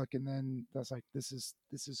Sandy Bullock, and then that's like, this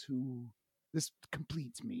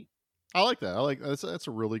completes me. I like that. I like that's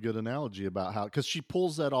a really good analogy about how, because she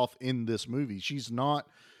pulls that off in this movie. She's not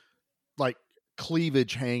like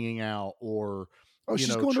cleavage hanging out or she's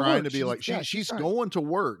know, going trying to be like she's going to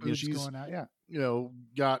work. You know, she's going out, you know,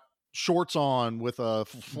 got shorts on with a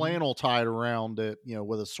flannel tied around it, you know,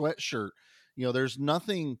 with a sweatshirt. You know, there's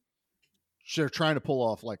nothing they're trying to pull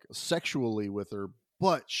off like sexually with her,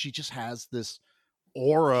 but she just has this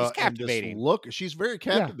aura and this look. She's very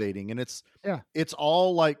captivating, and it's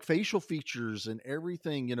all like facial features and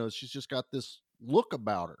everything. You know, she's just got this look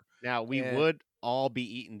about her. Now we would all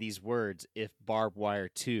be eating these words if Barbed Wire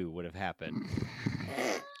 2 would have happened.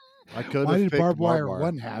 Why did Barbed Wire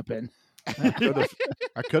 1 happen?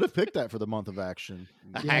 I could have picked that for the month of action.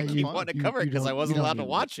 I keep wanting to cover it because I wasn't allowed to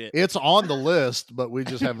watch it. It's on the list, but we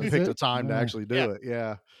just haven't picked a time to actually do it.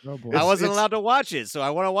 Yeah. Oh, I wasn't allowed to watch it, so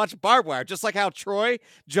I want to watch Barbed Wire. Just like how Troy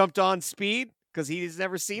jumped on Speed because he's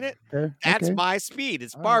never seen it. That's my Speed.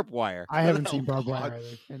 It's Barbed Wire. I haven't seen Barbed Wire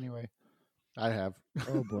either. Anyway. I have.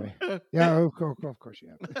 Oh boy. Yeah, of course you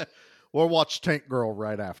have. We'll watch Tank Girl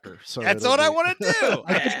right after. So that's what I want to do.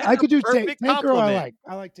 I could do Tank Girl. I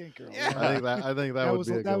like Tank Girl. Yeah. I think that would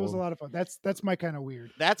be that was a lot of fun. That's my kind of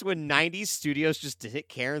weird. That's when 90s studios just hit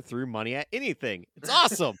care and threw money at anything. It's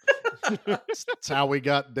awesome. It's how we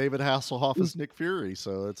got David Hasselhoff as Nick Fury.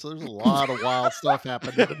 So there's a lot of wild stuff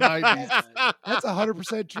happened in the 90s. That's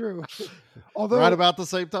 100% true. Although, right about the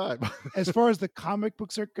same time. as far as the comic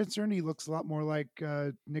books are concerned, he looks a lot more like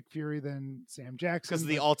Nick Fury than Sam Jackson. Because of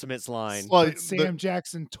the Ultimates line. Well, Sam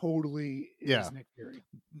Jackson totally is Nick Fury.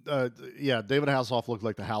 David Hasselhoff looked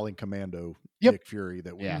like the Howling Commando Nick Fury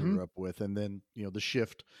that we grew up with. And then, the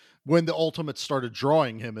shift when the Ultimates started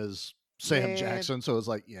drawing him as Sam Jackson. So it was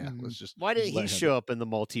like, let's just. Why didn't he show up in the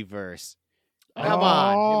multiverse? Oh, Come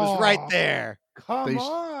on. It was right there. Come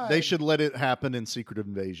on. They should let it happen in Secret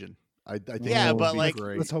Invasion. I think but like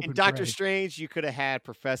great. in Doctor Strange, you could have had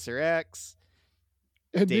Professor X,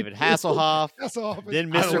 and David Hasselhoff,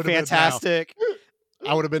 then Mr. Fantastic.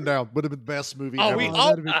 I would have been down. Would have been the best movie ever.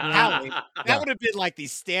 That would have been like the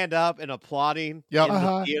stand up and applauding in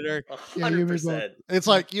the theater. 100%. It's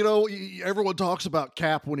like, everyone talks about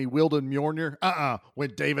Cap when he wielded Mjolnir.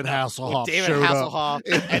 When David Hasselhoff showed up.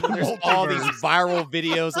 And there's all these viral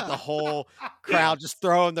videos of the whole crowd just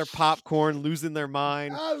throwing their popcorn, losing their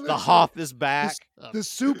mind. The Hoff is back. The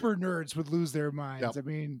super nerds would lose their minds. Yep. I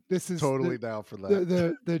mean, this is totally down for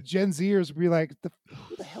that. The Gen Zers would be like,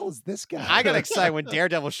 who the hell is this guy? I got excited when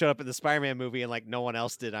Daredevil showed up in the Spider-Man movie and like no one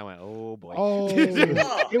else did. I went, oh boy. Oh,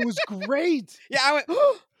 it was great. Yeah, I went,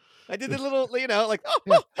 I did the little, it's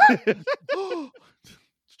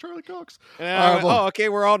Charlie Cox. And I went, okay,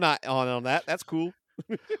 we're all not on that. That's cool.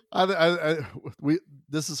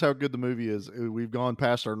 This is how good the movie is. We've gone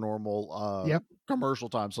past our normal commercial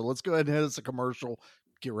time, so let's go ahead and hit us a commercial.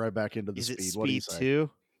 Get right back into the Is speed. It What do you Speed say? 2?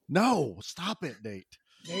 No, stop it, Nate.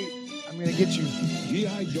 Nate, I'm gonna get you.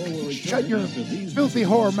 Shut your filthy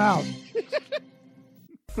whore mouth.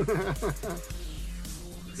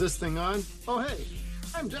 Is this thing on? Oh, hey,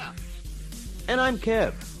 I'm Jeff. And I'm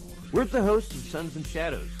Kev. We're the hosts of Sons and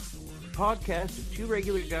Shadows, a podcast of two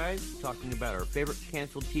regular guys talking about our favorite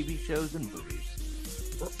canceled TV shows and movies.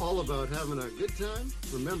 We're all about having a good time,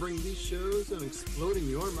 remembering these shows, and exploding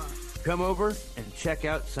your mind. Come over and check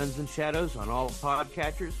out Sons and Shadows on all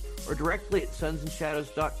podcatchers or directly at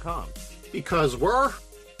sonsandshadows.com. Because we're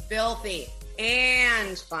filthy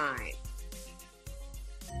and fine.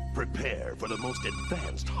 Prepare for the most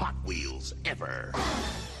advanced Hot Wheels ever.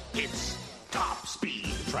 It's Top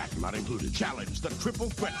Speed. Track not included. Challenge the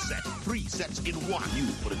triple threat set. 3 sets in one. You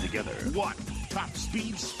put it together. 1 Top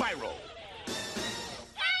Speed Spiral.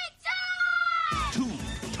 2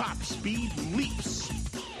 Top Speed Leaps.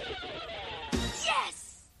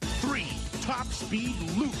 Yes! 3 Top Speed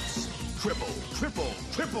Loops.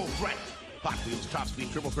 Triple threat. Hot Wheels Top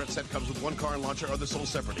Speed Triple Threat set comes with 1 car and launcher, other sold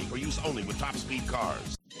separately for use only with Top Speed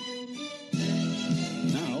cars.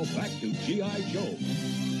 Now back to G.I. Joe.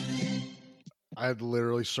 I had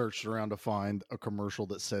literally searched around to find a commercial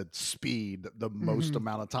that said speed the most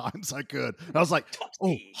amount of times I could. I was like,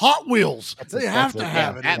 Hot Wheels. They have to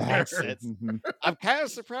have it. That makes sense. I'm kind of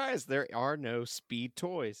surprised there are no speed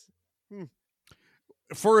toys.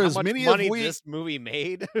 For How as much many money as we this movie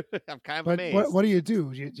made, I'm kind of But amazed. what do?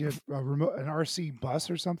 Do you have a remote, an RC bus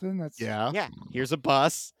or something? That's Yeah. Here's a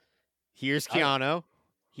bus. Here's Keanu.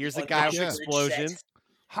 Here's a guy with explosions.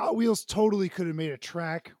 Hot Wheels totally could have made a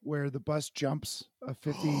track where the bus jumps a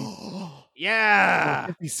 50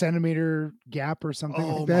 centimeter gap or something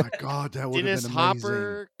like that. My God, that would Dennis have been amazing.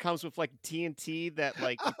 Hopper comes with like TNT that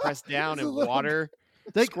like you press down and water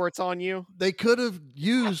squirts on you. They could have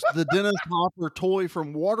used the Dennis Hopper toy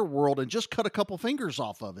from Waterworld and just cut a couple fingers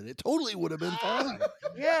off of it. It totally would have been fine.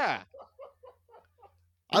 Yeah.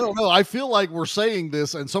 I don't know. I feel like we're saying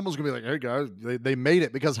this and someone's going to be like, hey guys, they made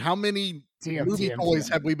it, because how many movie toys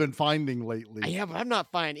have we been finding lately? Yeah, but I'm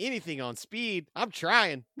not finding anything on speed. I'm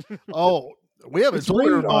trying. We haven't told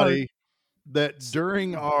everybody that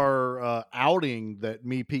during our outing that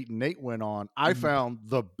me, Pete, and Nate went on, I found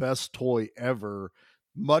the best toy ever,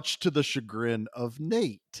 much to the chagrin of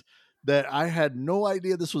Nate, that I had no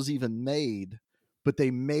idea this was even made, but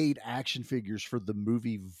they made action figures for the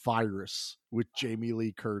movie Virus with Jamie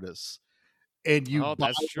Lee Curtis. And you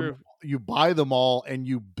buy them all and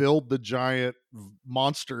you build the giant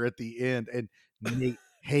monster at the end, and Nate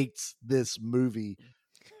hates this movie.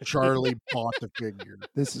 Charlie bought the figure.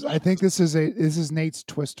 I think this is Nate's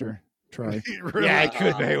Twister. Troy. Really? Yeah, it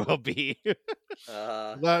could very well be.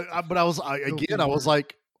 But I was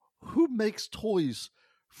like, who makes toys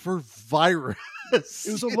for Virus?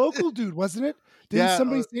 It was a local dude, wasn't it? Didn't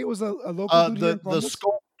somebody say it was a local dude? The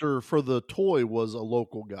sculptor for the toy was a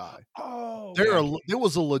local guy. Oh, it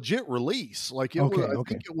was a legit release. Like I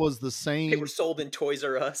think it was the same. They were sold in Toys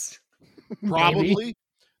R Us. Probably.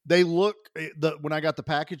 They look when I got the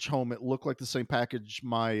package home, it looked like the same package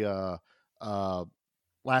my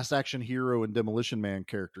Last Action Hero and Demolition Man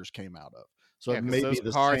characters came out of. So it may those be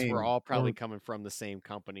the cars same. were all probably coming from the same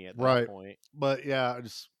company at that Right. point. But yeah,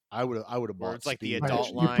 I would have bought it's like the Speed. adult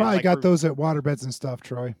You line. probably like got those at Waterbeds and stuff,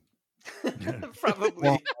 Troy.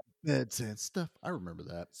 Probably. Beds and stuff. I remember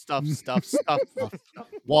that. Stuff.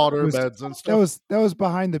 Water Was- beds and stuff. That was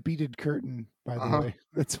behind the beaded curtain, by the way.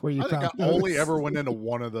 That's where you I think found I only those. ever went into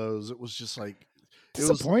one of those. It was just like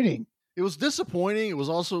Disappointing. It was disappointing. It was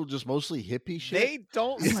also just mostly hippie shit. They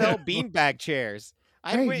don't sell beanbag chairs.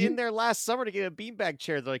 I Hey, went in there last summer to get a beanbag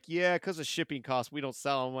chair. They're like, yeah, because of shipping costs, we don't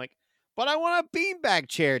sell. I'm like, but I want a beanbag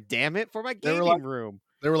chair, damn it, for my They were gaming like- room.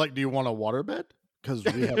 They were like, "Do you want a water bed?" Because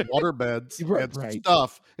we have water beds and Right.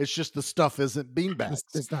 stuff. It's just the stuff isn't beanbags.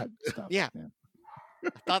 It's not stuff. Yeah. I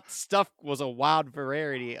thought stuff was a wild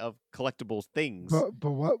variety of collectible things.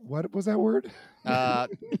 But what was that word?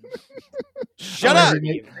 Shut I up! love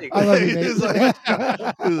you, Nate. I love you,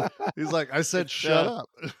 Nate. He's like, I said, shut up.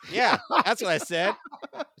 Yeah, that's what I said.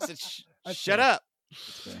 I said, shut up.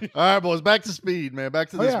 All right, boys, back to Speed, man. Back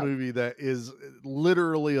to Oh, this yeah. movie that is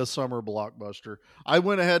literally a summer blockbuster. I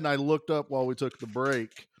went ahead and I looked up while we took the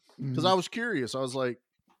break because I was curious. I was like,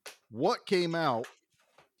 what came out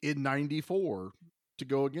in 94 to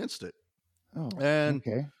go against it? Oh, And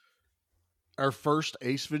okay. our first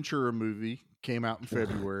Ace Ventura movie came out in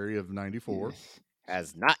February of 94.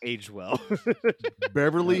 Has not aged well.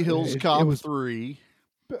 Beverly Hills It Cop was- 3.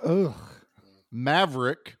 Ugh.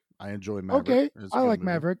 Maverick. I enjoy Maverick. Okay. It's a I good like movie.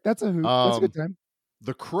 Maverick. That's a hoot. That's a good time.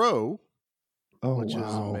 The Crow, Oh, which is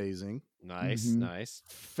wow. amazing. Nice, Mhm. nice.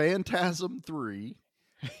 Phantasm 3.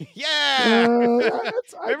 Yeah.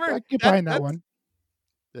 I get behind that one.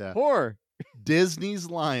 Yeah. Horror. Disney's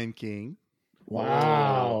Lion King.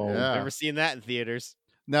 Wow. Yeah. Never seen that in theaters.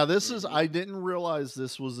 Now this is I didn't realize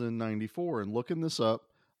this was in 94 and looking this up,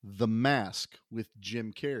 The Mask with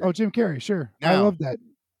Jim Carrey. Oh, Jim Carrey, sure. I Now, love that.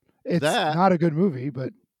 It's that- not a good movie,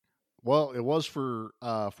 but Well, it was for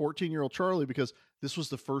 14-year-old Charlie because this was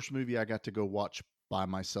the first movie I got to go watch by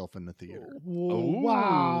myself in the theater.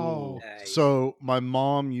 wow. So my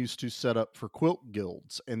mom used to set up for quilt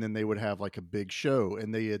guilds, and then they would have like a big show,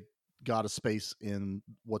 and they had got a space in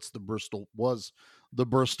the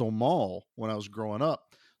Bristol Mall when I was growing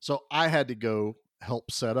up. So I had to go help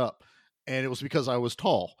set up, and it was because I was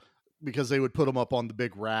tall. Because they would put them up on the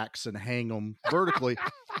big racks and hang them vertically.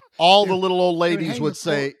 All the little old ladies would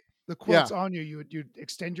say, the quilt's on you. You'd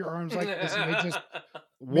extend your arms like this, and they just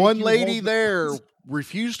one you lady hold the there quilts.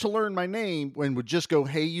 refused to learn my name and would just go,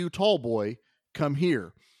 "Hey, you tall boy, come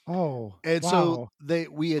here." Oh, And wow. so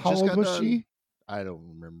we had How just old got was done. she? I don't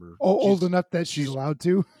remember. Oh, old enough that she's allowed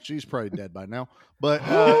to. She's probably dead by now. But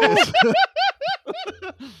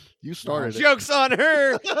you started it. Joke's on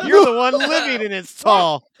her. You're the one living and it's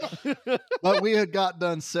tall. But we had got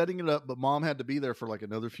done setting it up, but mom had to be there for like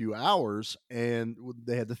another few hours, and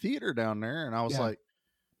they had the theater down there, and I was Yeah. like,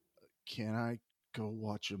 "Can I go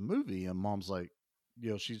watch a movie?" And mom's like,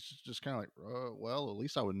 she's just kind of like, "Well, at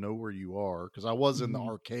least I would know where you are," because I was in the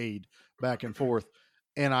arcade back and forth,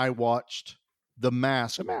 and I watched The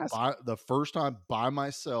Mask, the first time by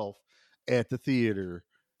myself at the theater,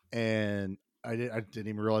 and I didn't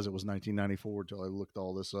even realize it was 1994 until I looked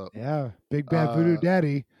all this up. Yeah, Big Bad Voodoo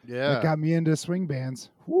Daddy. Yeah, that got me into swing bands.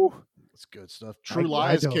 Whew. That's good stuff. True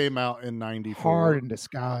Lies came out in 94. Hard into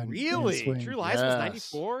ska. Really? True Lies was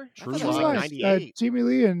 94? True Lies was Lies. like 98. Jamie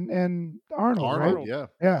Lee and Arnold, right? Yeah.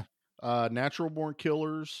 Yeah. Natural Born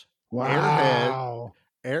Killers. Wow.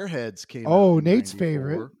 Airheads came out. Oh, in Nate's 94.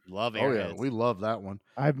 favorite. Love Oh, yeah. Airheads. We love that one.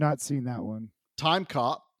 I've not seen that one. Time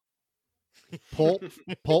Cop.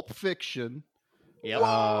 Pulp Fiction. Yep.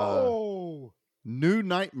 Whoa. New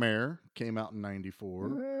Nightmare came out in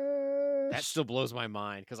 94. That still blows my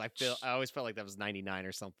mind because I always felt like that was 99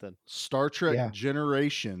 or something. Star Trek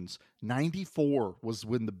Generations. 94 was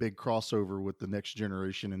when the big crossover with the Next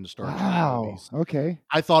Generation in the Star Trek Wow. movies. Okay.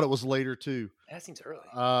 I thought it was later too. That seems early.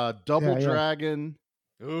 Double Yeah. Dragon.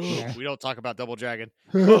 Ooh, we don't talk about Double Dragon.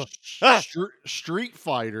 Street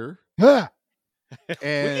Fighter. We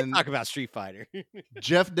And can talk about Street Fighter.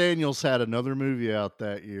 Jeff Daniels had another movie out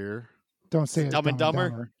that year. Don't say it's Dumb and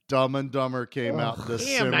Dumber. Dumb and Dumber came out in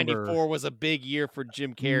December. Damn, 94 was a big year for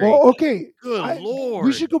Jim Carrey. Well, okay. Good Lord.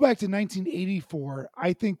 We should go back to 1984.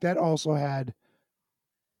 I think that also had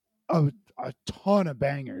a ton of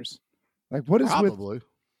bangers. Like what is Probably. with?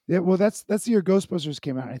 Yeah, well, that's the year Ghostbusters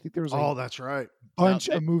came out. I think there was like Oh, that's right. bunch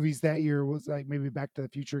of movies that year. Was like maybe Back to the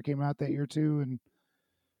Future came out that year too, and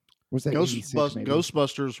was that 86 maybe?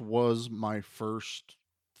 Ghostbusters was my first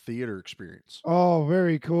theater experience. Oh,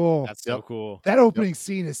 very cool. That's so cool. That opening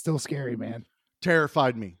scene is still scary, man.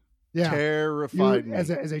 Terrified me. Yeah, Terrified me. As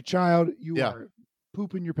a child, you Yeah. are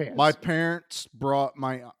poop in your pants. My parents brought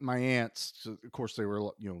my aunts. Of course, they were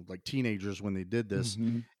like teenagers when they did this,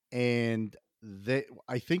 and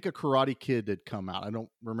I think a Karate Kid had come out. I don't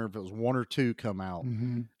remember if it was 1 or 2 come out,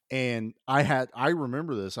 and I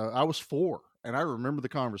remember this. I was 4, and I remember the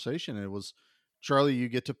conversation. And it was, Charlie, you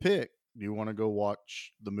get to pick. Do you want to go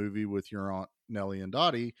watch the movie with your Aunt Nellie and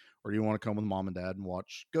Dottie, or do you want to come with Mom and Dad and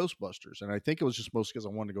watch Ghostbusters? And I think it was just mostly because I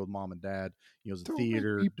wanted to go with Mom and Dad. It was a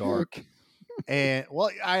theater, dark. And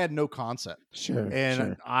I had no concept.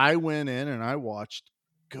 Sure. I went in and I watched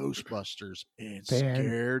Ghostbusters and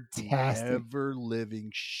scared the ever living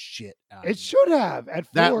shit out of me. It should have at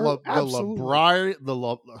 4.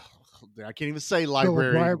 I can't even say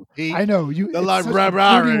library. I know you. The it's library. such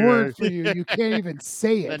a dirty word for you. You can't even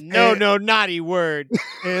say it. No, naughty word.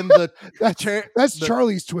 And that's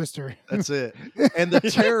Charlie's Twister. That's it. And the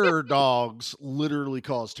terror dogs literally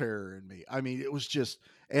caused terror in me. I mean, it was just,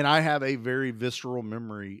 and I have a very visceral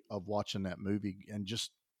memory of watching that movie and just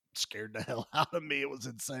scared the hell out of me. It was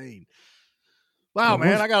insane. Wow,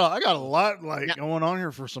 man, I got a lot going on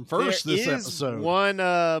here for some firsts this episode. One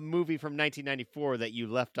movie from 1994 that you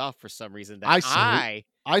left off for some reason that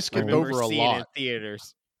I skipped over a lot in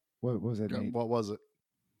theaters. What was it? What was it?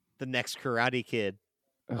 The Next Karate Kid.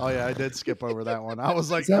 Oh yeah, I did skip over that one. I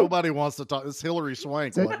was like, nobody wants to talk. It's Hilary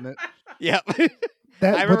Swank, wasn't it? Yep.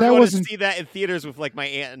 I remember going to see that in theaters with like my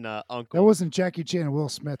aunt and uncle. That wasn't Jackie Chan and Will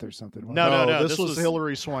Smith or something. No. This was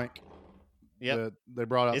Hilary Swank. Yeah, they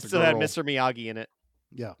brought out. It the still girl. had Mr. Miyagi in it.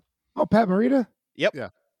 Yeah. Oh, Pat Morita. Yep. Yeah.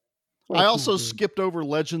 I also skipped over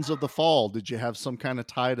Legends of the Fall. Did you have some kind of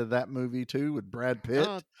tie to that movie too with Brad Pitt?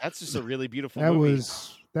 That's just a really beautiful movie.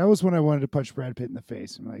 That was when I wanted to punch Brad Pitt in the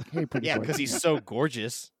face. I'm like, hey, pretty boy. because he's so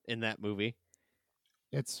gorgeous in that movie.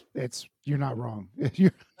 It's you're not wrong.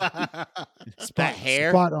 You're that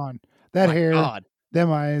hair, spot on. That hair, God.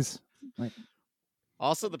 Them eyes. Like,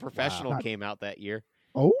 also, The Professional came out that year.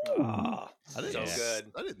 Oh, so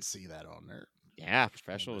good. I didn't see that on there. Yeah,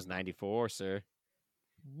 Professional was 94, sir.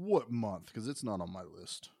 What month? Because it's not on my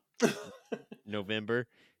list. November.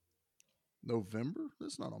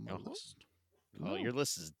 That's not on my list. Oh, your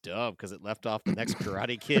list is dumb because it left off The Next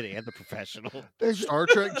Karate Kid and The Professional. Star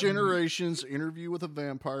Trek Generations, Interview with a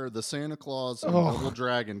Vampire, The Santa Claus, and Double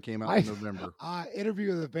Dragon came out in November. Interview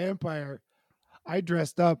with a Vampire. I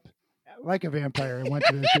dressed up like a vampire and went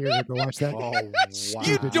to the theater to watch that. Oh, wow.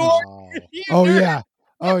 You dork!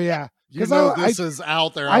 Oh yeah. You know this is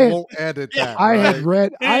out there. I won't edit that. I had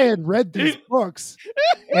read these books,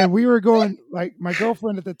 and we were going, like my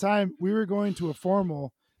girlfriend at the time, we were going to a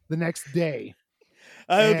formal the next day.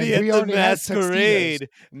 I'll be at the masquerade,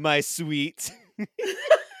 my sweet.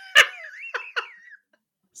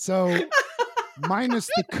 So, minus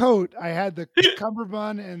the coat, I had the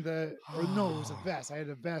cummerbund and it was a vest. I had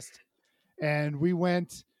a vest, and we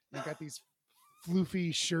went and got these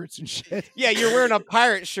floofy shirts and shit. Yeah, you're wearing a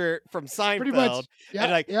pirate shirt from Seinfeld. Pretty much.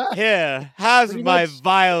 Yeah, and here, how's Pretty my much.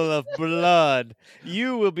 vial of blood?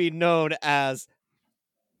 You will be known as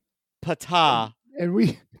Pata. And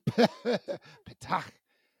we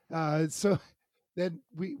so then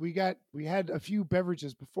we had a few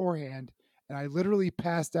beverages beforehand, and I literally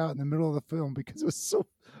passed out in the middle of the film because it was so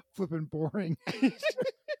flipping boring.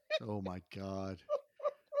 Oh my God.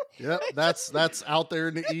 Yep, that's out there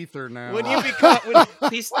in the ether now. When you become,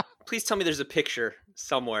 please tell me there's a picture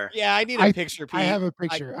somewhere. Yeah, I need a picture. Pete. I have a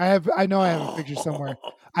picture. I know I have a picture somewhere.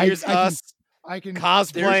 Here's I can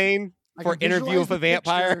cosplaying for can Interview with a visualize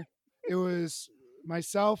the Vampire. picture. It was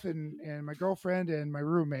myself and my girlfriend and my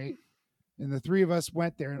roommate, and the three of us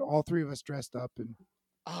went there, and all three of us dressed up. And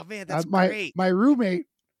oh man, that's my great. My roommate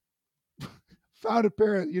found a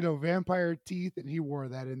pair of vampire teeth, and he wore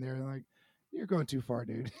that in there. And like, you're going too far,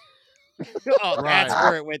 dude. Oh, that's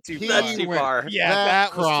where it went too far. That's too far. Yeah,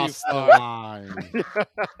 that was crossed too the far. line.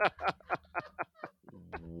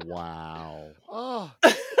 Wow. Oh,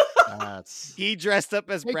 He dressed up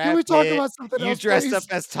as Brad can we talk Pitt. about something You else, dressed please? up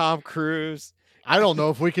as Tom Cruise. I don't know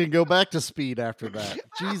if we can go back to Speed after that.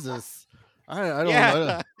 Jesus. I don't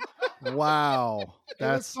know. Wow.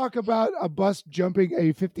 Let's talk about a bus jumping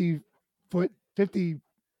a 50-foot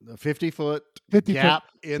gap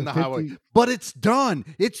in the highway. But it's done.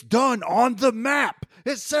 It's done on the map.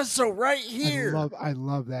 It says so right here. I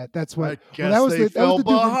love that. That's what that was the dude from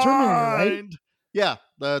Terminator, right? Yeah,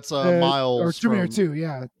 that's Miles or Terminator from, 2.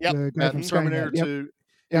 Yeah, yep, the guy from Terminator Skynet. Yep. 2.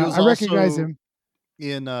 Yeah, I recognize him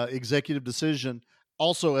in Executive Decision,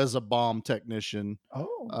 also as a bomb technician.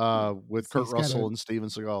 Oh, with Kurt Russell and Steven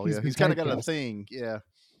Seagal. he's Yeah, been he's kind of got a typecast. thing. Yeah.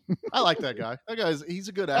 I like that guy. He's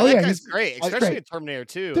a good Oh, actor. that guy's great, especially great. in Terminator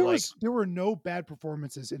 2. There were no bad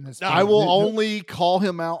performances in this. I will only call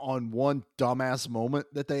him out on one dumbass moment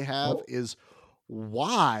that they have is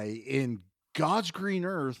why in God's green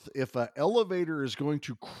earth, if an elevator is going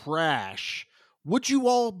to crash, would you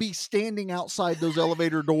all be standing outside those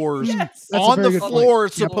elevator doors on the floor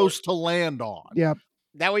it's supposed to land on? Yep.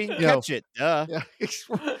 That way you can catch it. Duh. Yeah.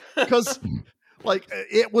 Because like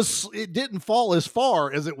it didn't fall as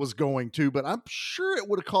far as it was going to, but I'm sure it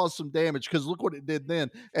would have caused some damage because look what it did then.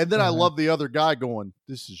 And then I love the other guy going,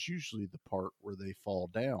 this is usually the part where they fall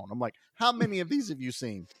down. I'm like, how many of these have you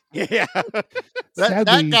seen? Yeah.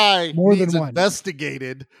 that guy more needs than one.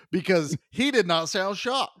 investigated because he did not sound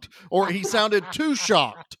shocked or he sounded too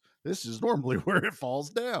shocked. This is normally where it falls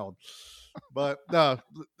down. But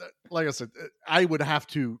like I said, I would have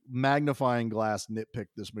to magnifying glass nitpick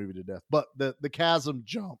this movie to death. But the chasm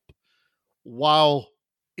jump, while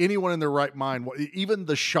anyone in their right mind, even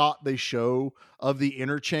the shot they show of the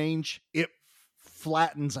interchange, it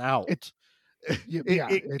flattens out.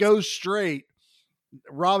 It goes straight.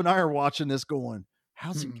 Rob and I are watching this going,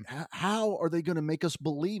 how are they going to make us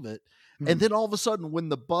believe it? And then all of a sudden, when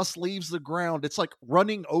the bus leaves the ground, it's like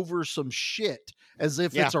running over some shit as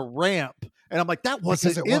if it's a ramp. And I'm like, that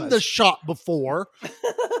wasn't in the shot before.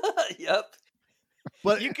 Yep.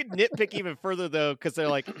 But you could nitpick even further, though, because they're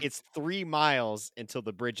like, it's 3 miles until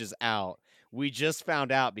the bridge is out. We just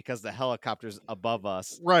found out because the helicopter's above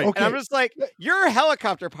us. Right. Okay. And I'm just like, your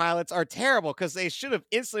helicopter pilots are terrible because they should have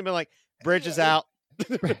instantly been like, bridge is out.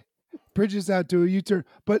 Bridge is out, do a U-turn.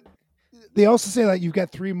 But they also say like you've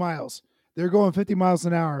got 3 miles. They're going 50 miles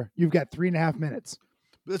an hour. You've got 3.5 minutes.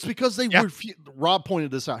 It's because they Rob pointed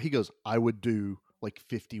this out. He goes, I would do like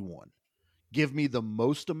 51. Give me the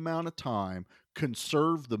most amount of time,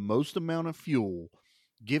 conserve the most amount of fuel,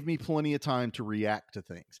 give me plenty of time to react to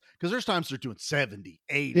things. Because there's times they're doing 70,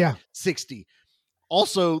 80, 60.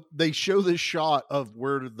 Also, they show this shot of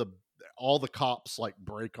where all the cops like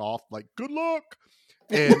break off, like, good luck.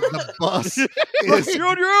 And the bus is you're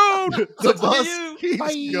on your own. The bus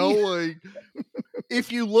keeps going.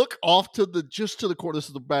 If you look off to the corner, this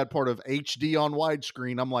is the bad part of HD on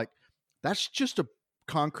widescreen. I'm like, that's just a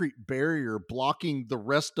concrete barrier blocking the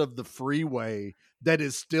rest of the freeway that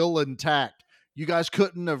is still intact. You guys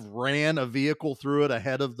couldn't have ran a vehicle through it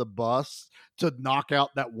ahead of the bus to knock out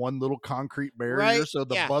that one little concrete barrier so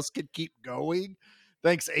the bus could keep going.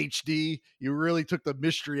 Thanks, HD. You really took the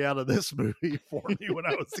mystery out of this movie for me when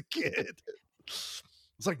I was a kid.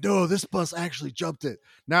 It's like, no, this bus actually jumped it.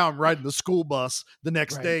 Now I'm riding the school bus the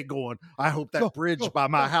next day going, I hope that bridge by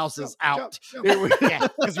my house is out.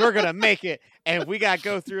 Because we're going to make it. And we got to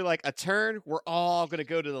go through like a turn. We're all going to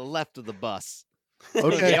go to the left of the bus.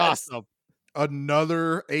 Okay. Awesome.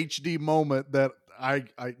 Another HD moment that I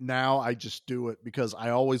just do it because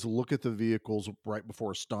I always look at the vehicles right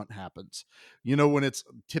before a stunt happens. You know, when it's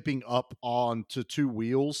tipping up onto 2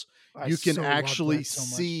 wheels, you can actually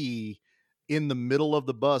see in the middle of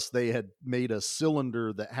the bus, they had made a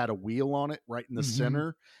cylinder that had a wheel on it right in the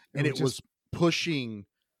center, and it was pushing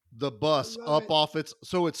the bus up off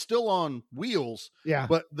so it's still on wheels,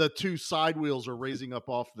 but the 2 side wheels are raising up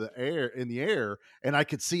off the air, and I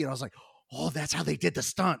could see it. I was like, oh, that's how they did the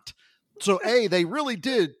stunt. So they really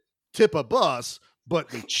did tip a bus, but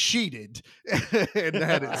they cheated and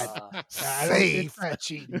had it safe.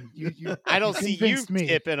 I don't see you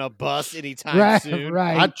tipping a bus anytime soon.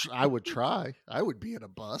 Right. I would try. I would be in a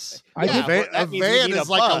bus. A van is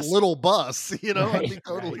like a little bus. You know, I'd be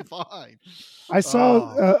totally fine. I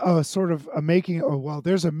saw a sort of a making. Oh, well,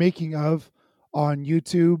 there's a making of on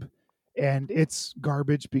YouTube, and it's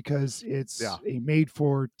garbage because it's a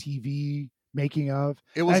made-for-TV making of.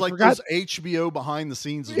 It was like those HBO behind the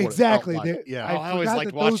scenes. Is Exactly. What it felt like. I always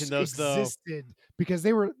liked watching those though. Because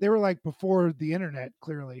they were like before the internet.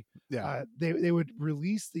 Clearly, yeah. They would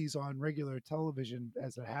release these on regular television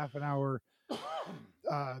as a half an hour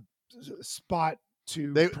spot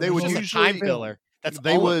to. They would usually time filler.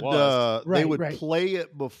 They would play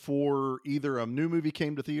it before either a new movie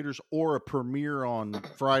came to theaters or a premiere on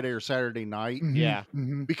Friday or Saturday night. Mm-hmm. Yeah.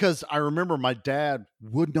 Mm-hmm. Because I remember my dad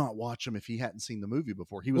would not watch them if he hadn't seen the movie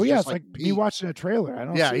before. He was it's like me watching a trailer. I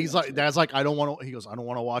don't. Yeah, he's like, Dad's like, I don't want to. He goes, I don't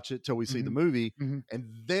want to watch it till we see the movie, Mhm. and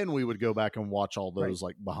then we would go back and watch all those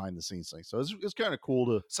like behind the scenes things. So it's kind of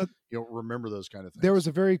cool to remember those kind of things. There was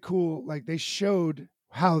a very cool they showed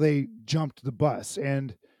how they jumped the bus,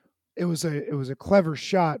 and it was a clever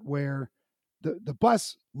shot where the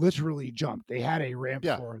bus literally jumped. They had a ramp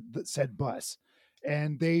for the said bus,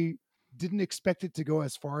 and they didn't expect it to go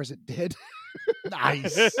as far as it did.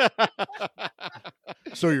 Nice.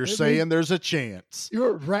 So you're saying there's a chance.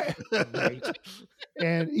 You're right. Right.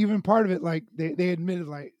 And even part of it, like they admitted,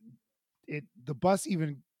 like the bus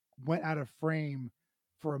even went out of frame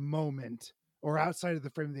for a moment, or outside of the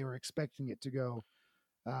frame they were expecting it to go.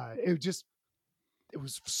 It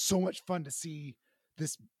was so much fun to see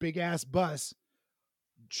this big ass bus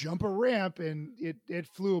jump a ramp, and it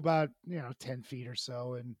flew about 10 feet or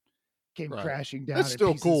so and came crashing down. That's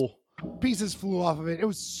still cool. Pieces flew off of it. It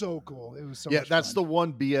was so cool. It was so much that's fun. the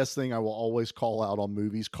one BS thing I will always call out on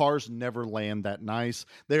movies. Cars never land that nice.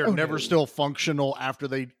 They are never still functional after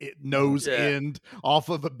they nose end off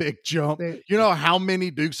of a big jump. You know how many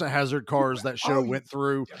Dukes of Hazzard cars that show went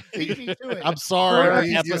through? I'm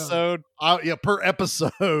sorry. Per episode. Per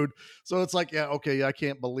episode. So it's like, I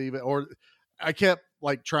can't believe it. Or I kept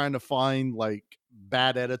like trying to find like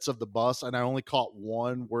bad edits of the bus, and I only caught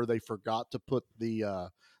one where they forgot to put the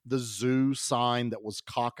zoo sign that was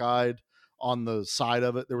cockeyed on the side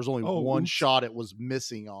of it. There was only one shot it was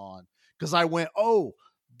missing on, because I went,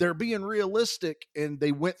 they're being realistic, and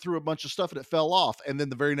they went through a bunch of stuff and it fell off, and then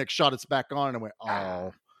the very next shot it's back on, and I went,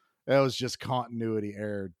 that was just continuity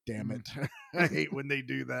error, damn it. I hate when they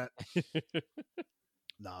do that.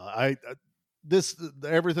 No,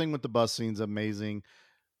 everything with the bus scene's amazing,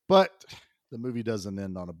 but the movie doesn't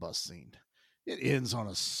end on a bus scene. It ends on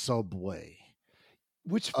a subway,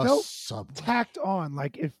 which felt tacked on.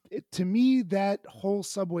 Like to me, that whole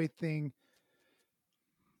subway thing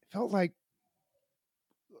felt like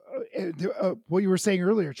what you were saying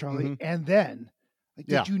earlier, Charlie. Mm-hmm. And then,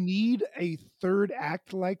 did you need a third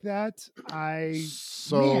act like that?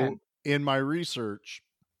 In my research,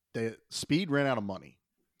 Speed ran out of money.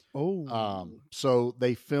 So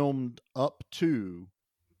they filmed up to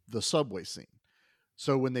the subway scene.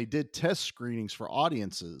 So when they did test screenings for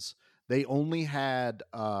audiences, they only had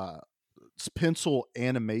pencil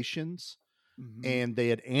animations, and they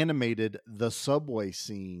had animated the subway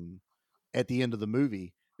scene at the end of the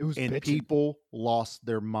movie. People lost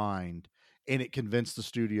their mind, and it convinced the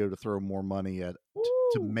studio to throw more money at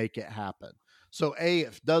to make it happen. So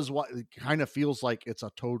it kind of feels like it's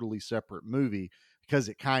a totally separate movie, because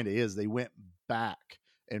it kind of is. They went back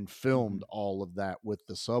and filmed all of that with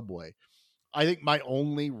the subway. I think my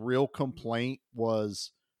only real complaint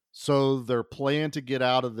was, so their plan to get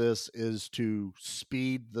out of this is to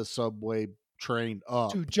speed the subway train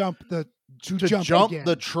up, to jump the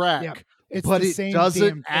track, but it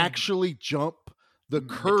doesn't actually jump the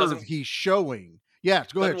curve he's showing. Yeah,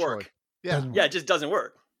 go ahead, Troy. Yeah, it just doesn't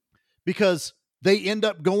work, because they end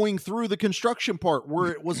up going through the construction part where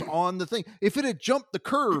it was on the thing. If it had jumped the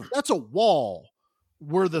curve, that's a wall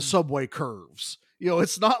where the subway curves.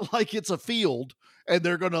 It's not like it's a field and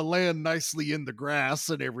they're going to land nicely in the grass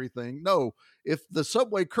and everything. No, if the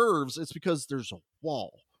subway curves, it's because there's a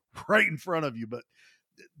wall right in front of you.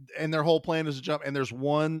 And their whole plan is to jump. And there's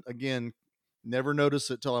one, again, never notice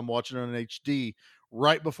it till I'm watching it on HD,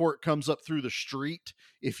 right before it comes up through the street.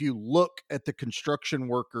 If you look at the construction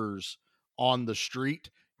workers on the street,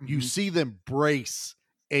 you see them brace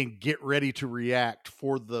and get ready to react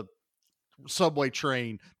for the subway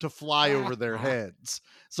train to fly over their heads.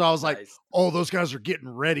 So I was like, those guys are getting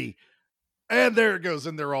ready, and there it goes,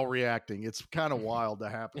 and they're all reacting. It's kind of wild to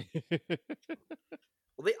happen.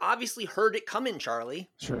 Well, they obviously heard it coming, Charlie.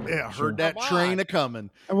 Sure. Yeah, heard that train a coming.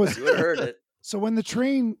 You would have heard it. So when the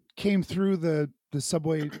train came through the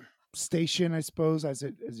subway station, I suppose, as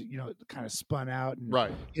it kind of spun out and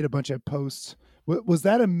hit a bunch of posts. Was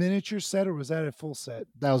that a miniature set, or was that a full set?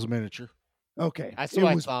 That was a miniature. Okay, that's what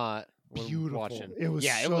I thought. Beautiful. Watching. It was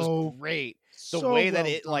it was great. The way that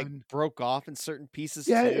it broke off in certain pieces.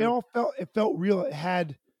 Yeah, too. it felt real. It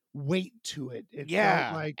had weight to it. It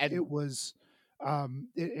felt like it was.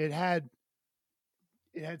 It had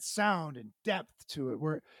sound and depth to it.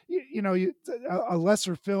 Where a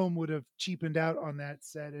lesser film would have cheapened out on that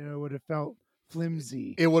set, and it would have felt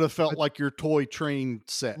flimsy. It would have felt like your toy train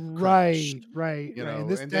set. Right. And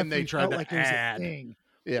this and then they tried to like add. It was a thing.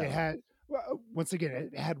 Yeah. It had. Once again,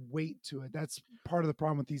 it had weight to it. That's part of the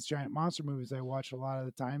problem with these giant monster movies I watch a lot of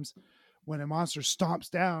the times. When a monster stomps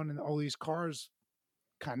down and all these cars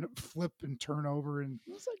kind of flip and turn over, and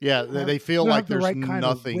they feel like there's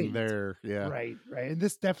nothing there. Yeah, right. And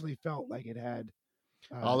this definitely felt like it had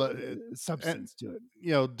substance to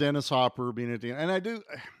it. Dennis Hopper being at the end, and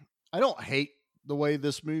I don't hate the way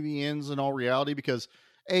this movie ends in all reality, because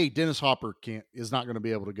Dennis Hopper is not going to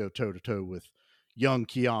be able to go toe to toe with young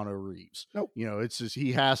Keanu Reeves. Nope. It's just,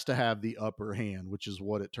 he has to have the upper hand, which is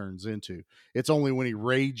what it turns into. It's only when he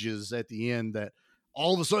rages at the end that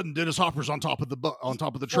all of a sudden Dennis Hopper's on top of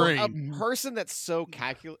the For train. a person that's so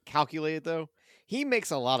calculated, though, he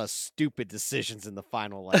makes a lot of stupid decisions in the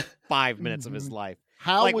final 5 minutes of his life.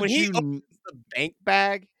 How like would when he you opens the bank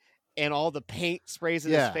bag and all the paint sprays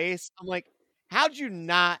in his Yeah. face, I'm like, how'd you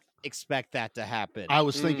not expect that to happen? I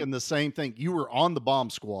was thinking the same thing. You were on the bomb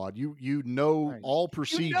squad. You know all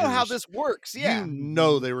procedures. You know how this works, yeah. You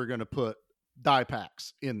know they were going to put dye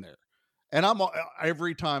packs in there. And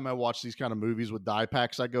every time I watch these kind of movies with dye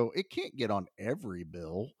packs, I go, it can't get on every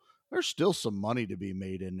bill. There's still some money to be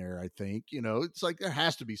made in there, I think. It's like there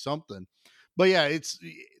has to be something. But yeah,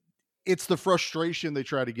 it's the frustration they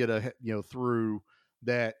try to get through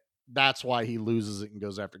that's why he loses it and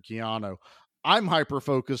goes after Keanu. I'm hyper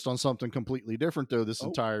focused on something completely different though. This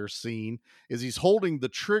entire scene is he's holding the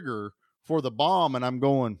trigger for the bomb, and I'm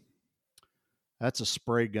going, that's a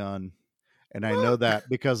spray gun. And I know that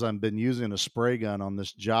because I've been using a spray gun on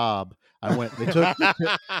this job.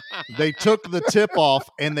 They took the tip off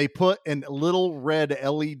and they put a little red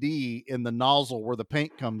LED in the nozzle where the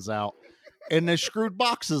paint comes out, and they screwed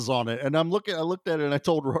boxes on it. And I looked at it and I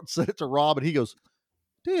said it to Rob, and he goes,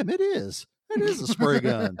 damn, it is a spray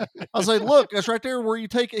gun. I was like, look, that's right there where you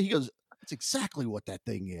take it. He goes, that's exactly what that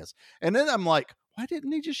thing is. And then I'm like, why didn't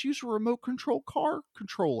they just use a remote control car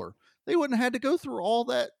controller? They wouldn't have had to go through all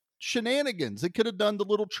that shenanigans. They could have done the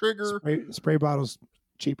little trigger. Spray bottles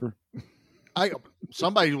cheaper.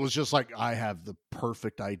 Somebody was just like, I have the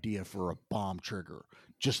perfect idea for a bomb trigger.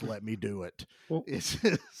 Just let me do it. Well,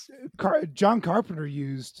 John Carpenter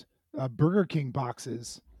used Burger King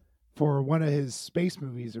boxes for one of his space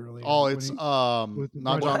movies earlier. Oh, it's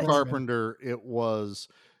not John Carpenter. It was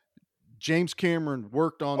James Cameron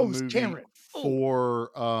worked on the movie Cameron.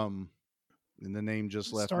 For and the name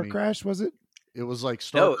just left Star me. Crash, was it? It was like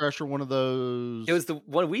Star Crash or one of those. It was the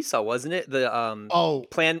one we saw, wasn't it? The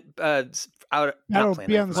Planet Terror. Battle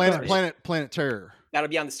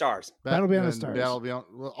Beyond the Stars. Battle Beyond the Stars. Battle Beyond.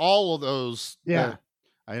 All of those. Yeah.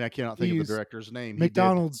 I cannot think of the director's name.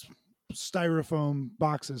 McDonald's styrofoam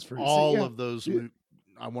boxes for all of those.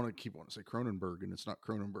 I want to say Cronenberg, and it's not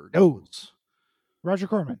Cronenberg. Oh, Roger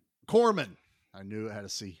Corman. I knew it had a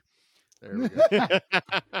C. There we go.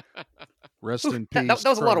 Rest in peace. That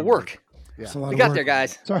was a lot of work. Yeah. We got there,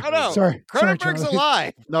 guys. Sorry. Oh, no. Sorry. Cronenberg's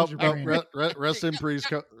alive. No, rest in peace,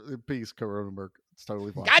 Cronenberg. It's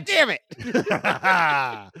totally fine. God damn it.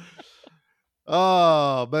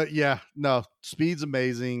 Oh, but yeah, no, Speed's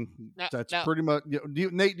amazing. That's pretty much.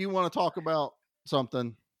 Nate, do you want to talk about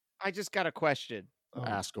something? I just got a question.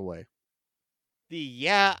 Ask away. The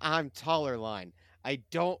I'm taller line. I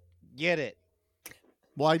don't get it.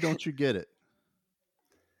 Why don't you get it?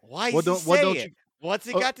 Why What's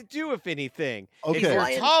it got to do with anything? Okay. If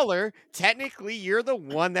you're taller, technically you're the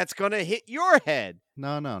one that's going to hit your head.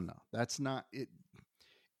 No. That's not it.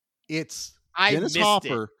 It's I Dennis missed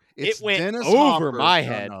Hopper. It. It's went Dennis over Hopper. my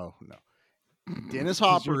head. No. Dennis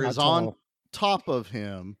Hopper is on top of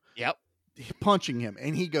him. Yep. Punching him.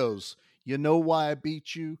 And he goes, you know why I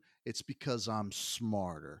beat you? It's because I'm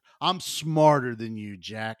smarter. I'm smarter than you,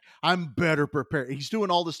 Jack. I'm better prepared. He's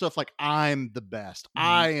doing all this stuff like I'm the best.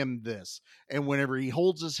 I am this. And whenever he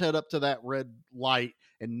holds his head up to that red light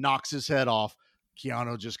and knocks his head off,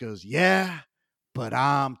 Keanu just goes, yeah, but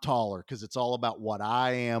I'm taller, because it's all about what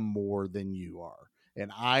I am more than you are.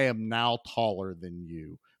 And I am now taller than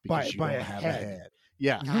you because you don't have a head.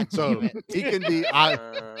 Yeah. So he can be,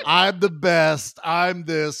 I'm the best. I'm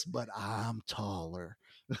this, but I'm taller.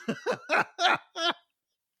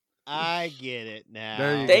 I get it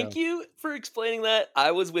now. Thank you for explaining that.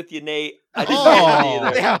 I was with you, Nate. I didn't get it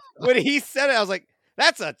either. Yeah, when he said it, I was like,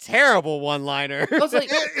 that's a terrible one-liner. I was like,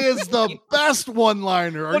 it is the best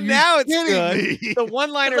one-liner. Are you now it's kidding good. me? The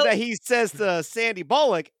one-liner that he says to Sandy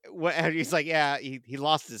Bullock, he's like, yeah, he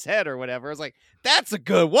lost his head or whatever. I was like, that's a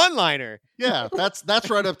good one-liner. Yeah, that's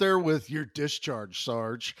right up there with your discharge,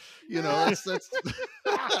 Sarge. That's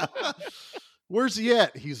where's he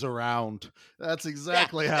at? He's around. That's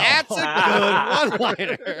exactly how. That's a good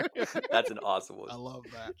one-liner. That's an awesome one. I love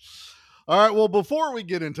that. All right. Well, before we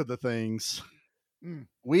get into the things,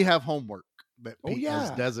 we have homework that Pete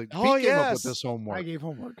has designated. Pete came up with this homework. I gave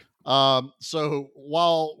homework. So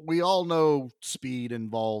while we all know Speed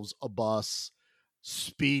involves a bus,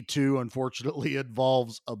 Speed 2 unfortunately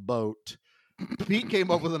involves a boat. Pete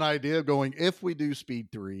came up with an idea of going, if we do Speed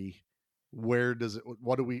 3, where does it,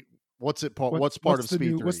 what's part of Speed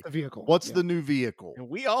 3? What's the vehicle? What's the new vehicle? And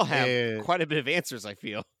we all have quite a bit of answers, I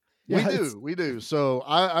feel. We do. So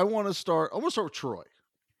I want to start with Troy.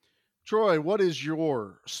 Troy, what is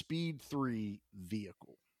your Speed 3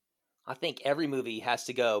 vehicle? I think every movie has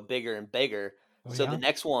to go bigger and bigger. The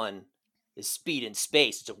next one is Speed in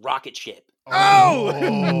Space. It's a rocket ship.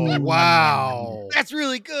 Oh, wow. That's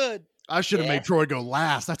really good. I should have made Troy go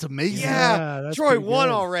last. That's amazing. Yeah, that's Troy pretty won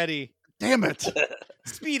good. already. Damn it.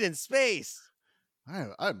 Speed in Space.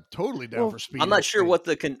 I'm totally down for Speed. I'm not sure what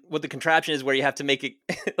the contraption is where you have to make it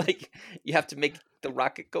like you have to make the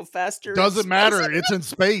rocket go faster. Doesn't matter. It's in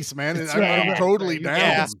space, man. I'm totally down.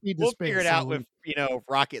 Yeah, we'll figure it out with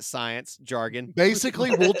rocket science jargon.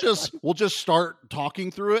 Basically, we'll just start talking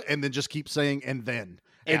through it and then just keep saying and then.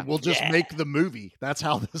 And we'll just make the movie. That's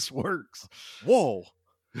how this works. Whoa.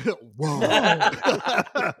 Whoa.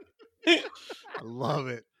 I love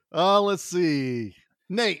it. Let's see.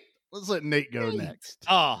 Nate. Let's let Nate go next.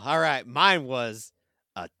 Oh, all right. Mine was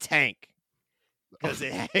a tank. Because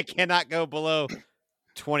it cannot go below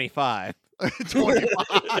 25. 25.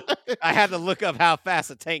 I had to look up how fast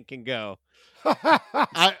a tank can go.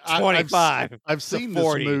 25. I've seen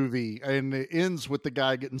this movie, and it ends with the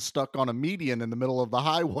guy getting stuck on a median in the middle of the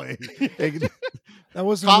highway. That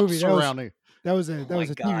wasn't a movie. Surrounding. That was a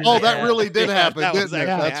TV. Oh, that really did happen, that didn't it?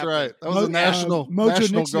 That's right. That was a National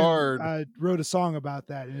Guard. Wrote a song about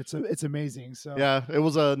that, and it's amazing. So yeah, it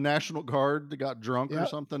was a National Guard that got drunk or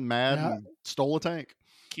something, mad, and stole a tank.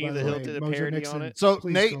 King of the Hill did a parody on it. So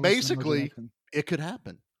Nate, basically, it could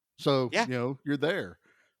happen. So you're there.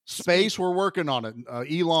 Space, we're working on it.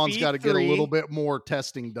 Elon's got to get a little bit more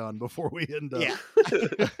testing done before we end up.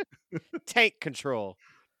 Yeah. Tank control.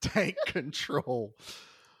 Tank control.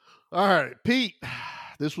 All right, Pete,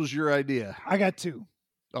 this was your idea. I got two.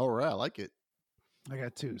 All right, I like it. I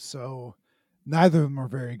got two. So neither of them are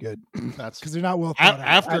very good. That's because they're not well thought out.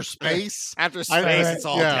 After space, it's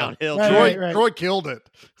all downhill. Troy killed it.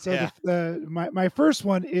 So my first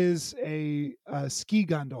one is a ski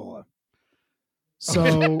gondola.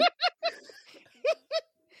 So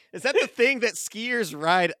is that the thing that skiers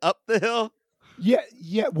ride up the hill?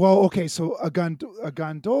 Yeah. Well, okay. So a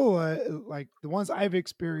gondola, like the ones I've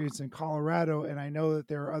experienced in Colorado, and I know that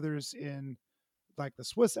there are others in like the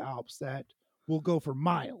Swiss Alps that will go for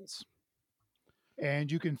miles,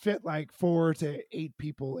 and you can fit like 4 to 8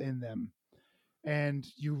 people in them, and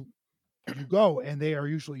you go, and they are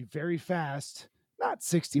usually very fast, not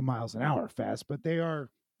 60 miles an hour fast, but they're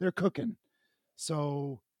cooking.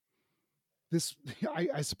 So this,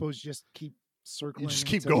 I suppose, just keep circling. You just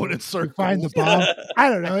keep going in circles. Find the bomb. I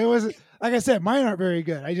don't know. It wasn't, like I said, mine aren't very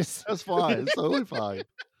good. That's fine. It's totally fine.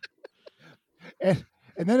 And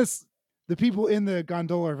then it's the people in the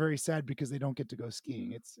gondola are very sad because they don't get to go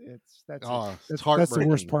skiing. That's the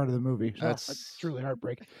worst part of the movie. That's truly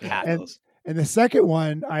heartbreaking. And the second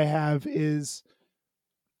one I have is,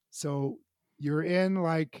 so you're in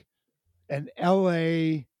like an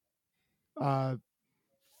LA,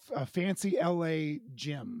 a fancy LA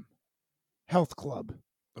gym, health club.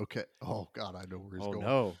 Okay. Oh God, I know where he's going.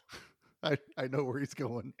 No. I know where he's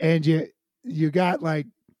going. And you got like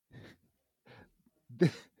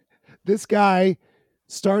this guy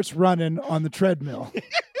starts running on the treadmill.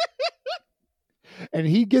 And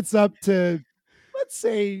he gets up to, let's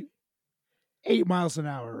say, 8 miles an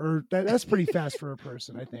hour, or that's pretty fast for a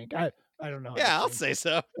person, I think. I don't know. Yeah, I'll say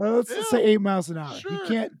so. Let's say 8 miles an hour. Sure. He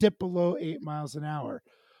can't dip below 8 miles an hour.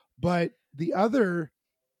 But the other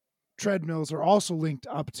treadmills are also linked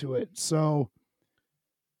up to it. So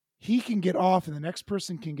he can get off and the next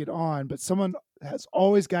person can get on, but someone has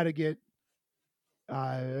always got to get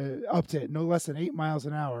up to no less than 8 miles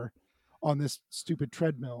an hour on this stupid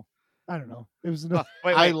treadmill. I don't know. It was enough.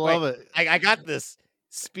 I love it. I got this.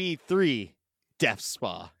 Speed 3 Death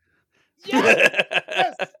Spa.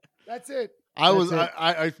 Yes, that's it.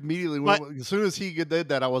 I immediately went, as soon as he did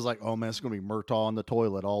that, I was like, oh man, it's gonna be Murtaugh on the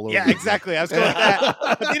toilet all over. Yeah, exactly. I was going with that.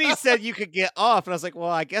 But then he said you could get off, and I was like, well,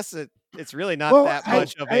 I guess it's really not that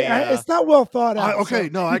much of a. It's not well thought out. Okay,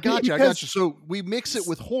 no, I got you. So we mix it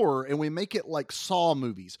with horror, and we make it like Saw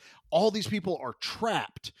movies. All these people are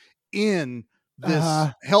trapped in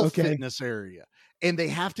this health fitness area, and they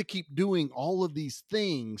have to keep doing all of these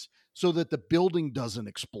things so that the building doesn't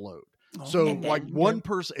explode. So like one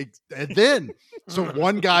person, and then so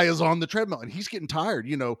one guy is on the treadmill and he's getting tired.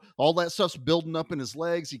 You know, all that stuff's building up in his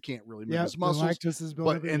legs. He can't really move his muscles.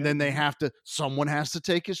 Someone has to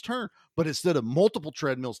take his turn. But instead of multiple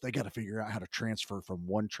treadmills, they got to figure out how to transfer from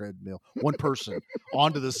one person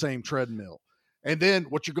onto the same treadmill. And then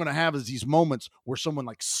what you're going to have is these moments where someone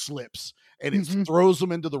like slips and it throws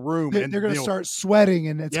them into the room. And they're going to start sweating,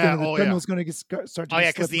 and the treadmill's going to start. Oh yeah,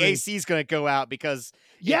 because the AC is going to go out because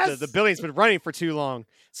the building's been running for too long.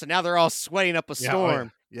 So now they're all sweating up a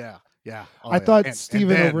storm. Yeah. I thought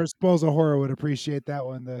Steven over at Sposa Horror would appreciate that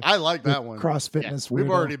one. I like that one. Cross fitness. We've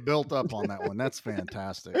already built up on that one. That's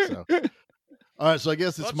fantastic. So, All right, so I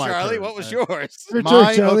guess it's Well, my Charlie, turn. what was All right. yours? Your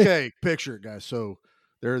turn, Charlie. Okay, picture it, guys. So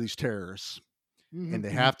there are these terrorists, and they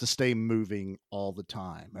have to stay moving all the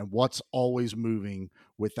time. And what's always moving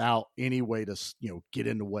without any way to, get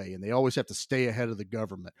in the way? And they always have to stay ahead of the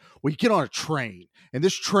government. Well, you get on a train, and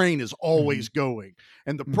this train is always going.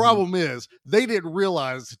 And the problem is they didn't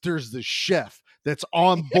realize that there's this chef that's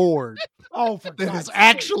on board that is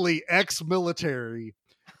actually ex-military.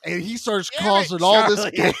 And he starts causing all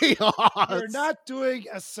this chaos. You're not doing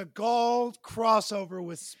a Seagal crossover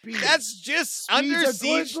with Speed. That's just Speed's Under a good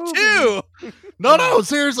Siege movie. 2. No,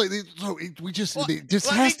 seriously. We just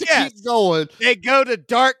has to keep going. They go to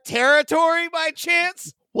dark territory by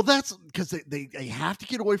chance? Well, that's because they have to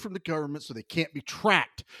get away from the government so they can't be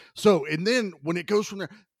tracked. So, and then when it goes from there,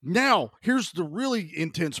 now here's the really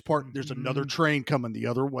intense part. There's another train coming the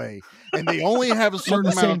other way, and they only have a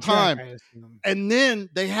certain amount of time. And then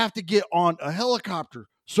they have to get on a helicopter.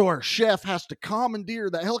 So our chef has to commandeer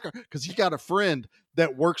that helicopter because he got a friend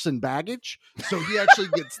that works in baggage. So he actually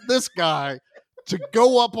gets this guy to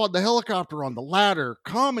go up on the helicopter on the ladder,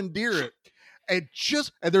 commandeer it, and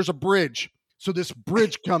there's a bridge. So this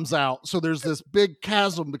bridge comes out. So there's this big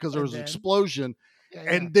chasm because there was an explosion.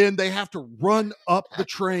 And then they have to run up the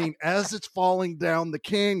train as it's falling down the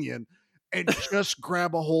canyon and just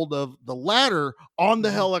grab a hold of the ladder on the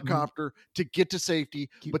helicopter to get to safety.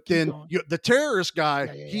 But then the terrorist guy,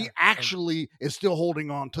 he actually is still holding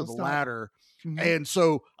on to the ladder. And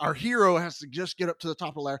so our hero has to just get up to the top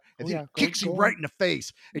of the ladder and then kicks him right in the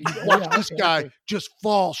face. And you watch this guy just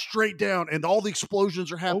fall straight down, and all the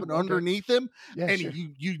explosions are happening underneath him. And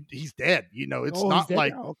he's dead. It's not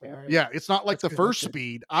like, it's not like the first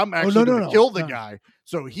Speed. I'm actually going to kill the guy.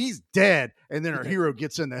 So he's dead. And then our hero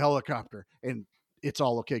gets in the helicopter, and it's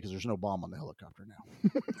all okay because there's no bomb on the helicopter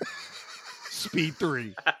now. Speed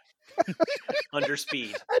 3. Under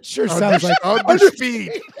Speed. That sure sounds like Under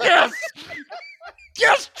Speed. Yes.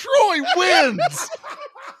 Yes, Troy wins.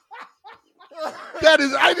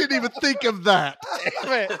 I didn't even think of that.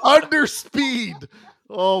 Under Speed.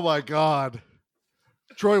 Oh my God.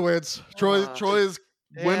 Troy wins. Troy is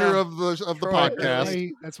winner of the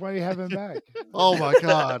podcast. That's why you have him back. Oh my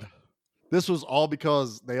God. This was all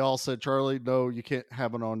because they all said, Charlie, no, you can't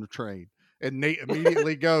have it on the train. And Nate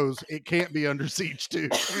immediately goes, it can't be Under Siege 2.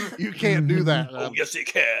 You can't do that. Oh, yes, it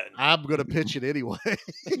can. I'm going to pitch it anyway.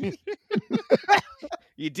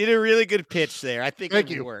 You did a really good pitch there. I think it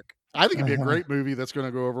would work. I think it'd be a great movie that's going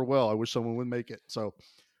to go over well. I wish someone would make it. So,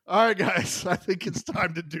 all right, guys, I think it's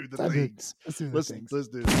time to do the things. Let's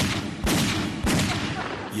do it.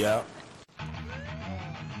 Yeah.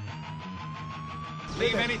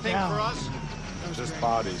 Leave anything for us? Just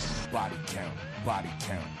bodies. Body count. Body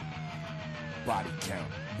count. Body count.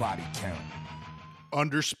 Body count.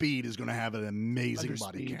 Under Speed is going to have an amazing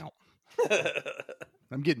body count.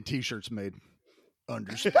 I'm getting t-shirts made.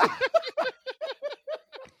 Under Speed.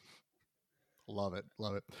 Love it.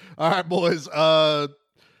 Love it. All right, boys.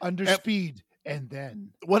 Under Speed. And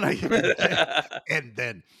then. And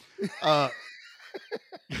then. I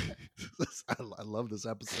love this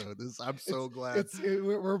episode. I'm so glad.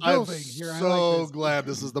 We're building I'm here. So glad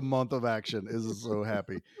this is the month of action. This is so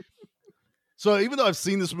happy. So even though I've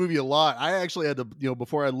seen this movie a lot, I actually had to,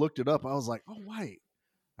 before I looked it up, I was like, oh, wait.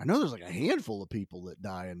 I know there's like a handful of people that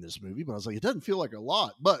die in this movie, but I was like, it doesn't feel like a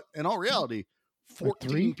lot. But in all reality,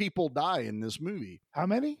 14 people die in this movie. How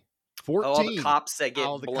many? 14. All the cops that get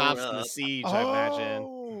all the blown cops up. in the siege, I imagine.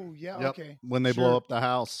 Oh, yeah, Yep, okay. when they blow up the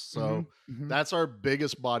house. So Mhm. that's our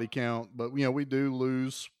biggest body count. But, we do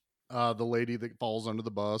lose the lady that falls under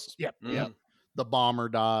the bus. Yep. Yep. The bomber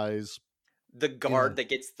dies. The guard that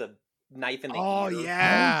gets the knife in the ear.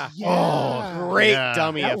 Yeah. Oh, great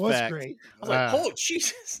dummy that effect. was great. I was like, oh,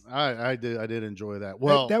 Jesus. I did enjoy that.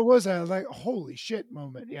 Well, that was a holy shit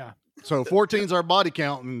moment. Yeah. So 14's our body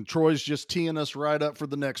count, and Troy's just teeing us right up for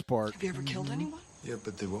the next part. Have you ever killed anyone? Yeah,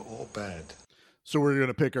 but they were all bad. So we're going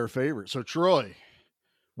to pick our favorite. So Troy,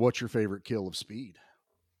 what's your favorite kill of Speed?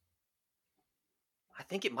 I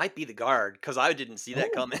think it might be the guard because I didn't see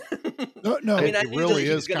that coming. No, I mean, I it knew really that he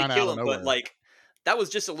is was going kind to of kill out him, of but nowhere. that was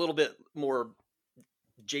just a little bit more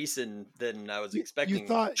Jason than I was expecting. You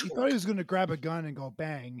thought he was going to grab a gun and go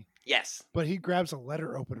bang. Yes. But he grabs a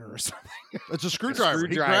letter opener or something. It's a screwdriver.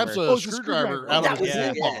 He screwdriver. grabs a screwdriver out of his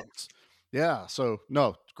it, toolbox. Yeah. So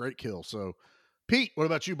no, great kill. So Pete, what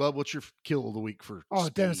about you, bub? What's your kill of the week for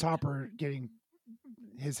Speed? Dennis Hopper getting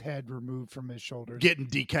his head removed from his shoulders. Getting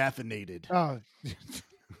decaffeinated. Oh,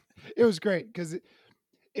 it was great because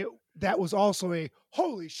that was also a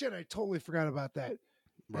holy shit. I totally forgot about that.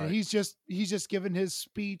 Right. And he's just given his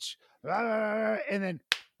speech, and then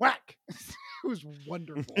whack. It was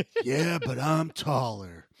wonderful. Yeah, but I'm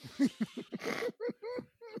taller.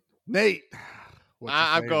 Nate, what's your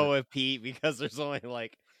I'm going favorite? with Pete because there's only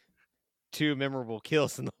like 2 memorable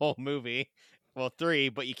kills in the whole movie. Well, 3,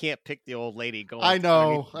 but you can't pick the old lady going. I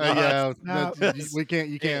know. underneath the Yeah, bus. that's- we can't.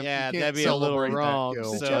 You can't. Yeah, you can't that'd be a little celebrate that wrong.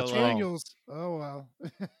 kill. The So, Jeff like- Daniels. Oh well.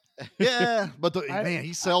 Yeah, but man,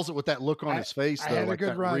 he sells it with that look on his face, I though, had a like good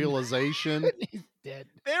that run. realization. He's dead.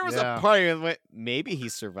 There was Yeah. a part of it. Maybe he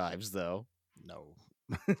survives though. No,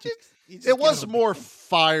 He just it was kills him. more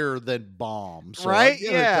fire than bomb, so I'll Right?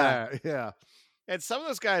 give it Yeah. that. Yeah. And some of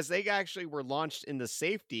those guys, they actually were launched into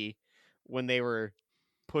safety when they were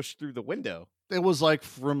pushed through the window. It was like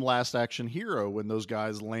from Last Action Hero when those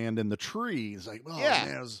guys land in the tree. It's like, oh Yeah.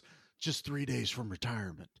 man, it was just 3 days from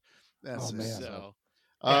retirement. That's Oh, it. man. So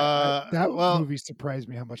That well, movie surprised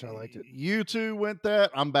me how much I liked it. you two went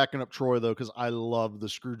that. I'm backing up Troy though, because I love the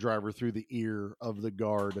screwdriver through the ear of the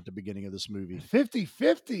guard at the beginning of this movie.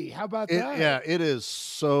 50-50. How about that? Yeah, it is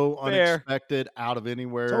so Fair. unexpected, out of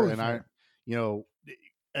anywhere. Totally and fair.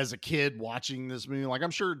 As a kid watching this movie, like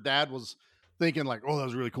I'm sure Dad was thinking, like, "Oh, that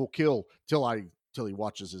was a really cool kill." Till he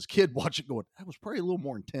watches his kid watch it, going, "That was probably a little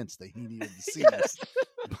more intense than he needed to see."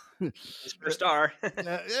 His first star.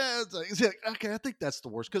 Yeah, it's like, okay, I think that's the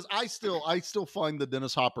worst because I still find the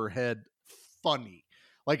Dennis Hopper head funny.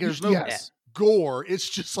 Like there's no Yes. gore; it's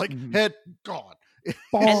just like head gone. And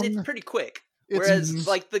Bong. it's pretty quick. It's- Whereas,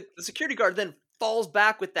 like the security guard then falls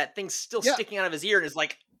back with that thing still Yeah. sticking out of his ear, and his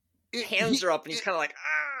like hands are up, and he's kind of like,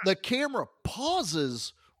 ah. The camera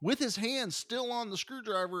pauses with his hand still on the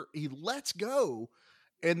screwdriver. He lets go,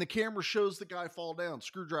 and the camera shows the guy fall down,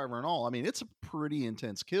 screwdriver and all. I mean, it's a pretty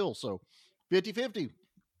intense kill. So 50-50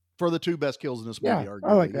 for the 2 best kills in this movie. Yeah, Arguably.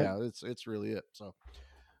 I like that. Yeah, it's really it. So,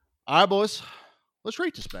 all right, boys, let's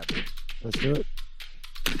rate this bad boy. Let's do it.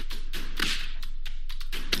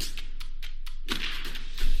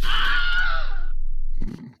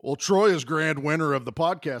 Well, Troy is grand winner of the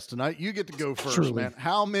podcast tonight. You get to go first, Truly. man.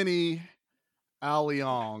 How many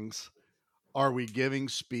Alliangs are we giving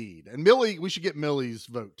Speed? And Millie, we should get Millie's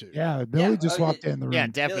vote too. Yeah, Billy just walked in the room. yeah,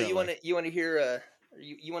 Billy, definitely. you want to hear?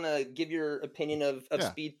 You want to give your opinion of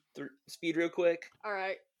Yeah. speed real quick? All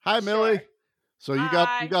right. Hi, Millie. Sure. So you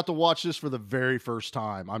Hi. got to watch this for the very first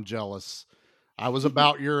time. I'm jealous. I was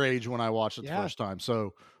about your age when I watched it the Yeah. first time.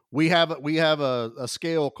 So we have a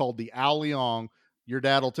scale called the Alliang. Your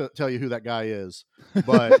dad will tell you who that guy is.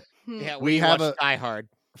 But Yeah, we we have watched Die Hard.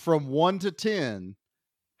 from 1 to 10,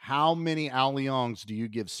 how many Alliangs do you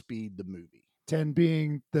give Speed the movie? 10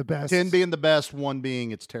 being the best. 10 being the best, 1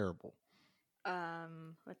 being it's terrible.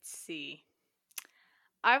 Let's see.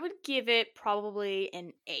 I would give it probably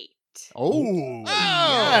an 8. Oh,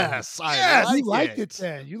 yes. I Yes, you like liked it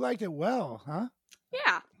then. You liked it well, huh?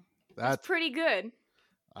 Yeah, That's it's pretty good.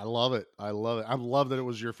 I love it. I love it. I love that it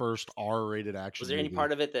was your first R-rated action Was there any movie.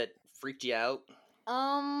 part of it that freaked you out?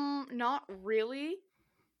 Not really.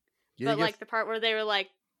 Yeah, But like the part where they were like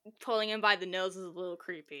pulling him by the nose is a little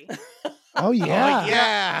creepy. Oh yeah.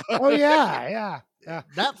 Yeah. Oh yeah. Yeah. Yeah.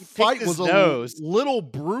 that He fight picked was his a nose. little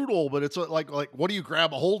brutal, but it's like what do you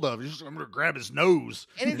grab a hold of? I'm going to grab his nose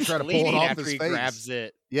And it's try to pull bleeding it off after his he face. grabs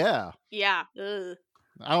it. Yeah. Yeah. Ugh.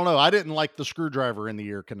 I don't know. I didn't like the screwdriver in the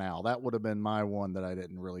ear canal. That would have been my one that I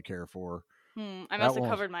didn't really care for. I That must have one was-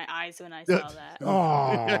 covered my eyes when I saw that.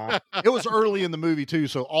 Oh. It was early in the movie too,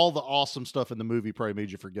 so all the awesome stuff in the movie probably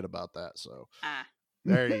made you forget about that. So Ah.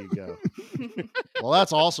 there you go. Well,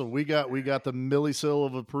 that's awesome. We got the Millie seal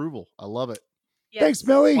of approval. I love it. Yes. Thanks,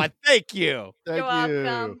 Billy. Why, thank you. Thank You're you.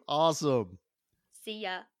 welcome. Awesome. See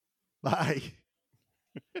ya. Bye.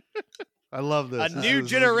 I love this. A This new is good.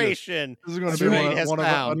 generation. This is going to Street be has one of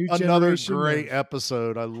found. New another generation great of-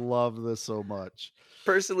 episode. I love this so much.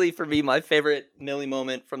 Personally, for me, my favorite Millie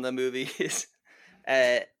moment from the movie is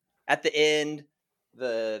at the end.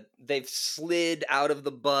 They've slid out of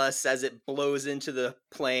the bus as it blows into the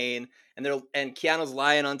plane, and Keanu's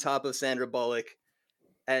lying on top of Sandra Bullock,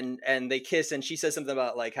 and they kiss, and she says something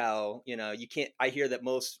about like how you can't. I hear that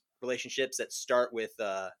most relationships that start with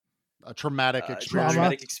A traumatic experience.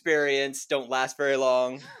 traumatic experience don't last very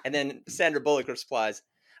long, and then Sandra Bullock replies,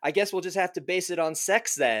 "I guess we'll just have to base it on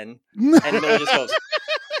sex then," and Millie just goes,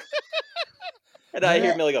 and I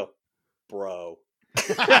hear Millie go, "Bro."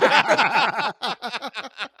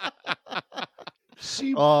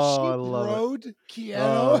 She I love it. broed Keanu.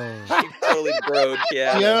 Oh. She totally broed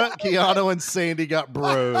Keanu. Keanu and Sandy got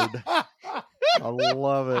broed. I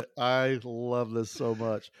love it. I love this so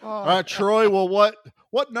much. All right, Troy. Well,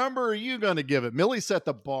 What number are you going to give it? Millie set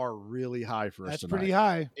the bar really high for us That's tonight. pretty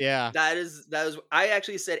high. Yeah. That is. I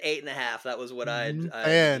actually said 8.5. That was what I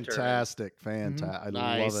Fantastic. Mm-hmm.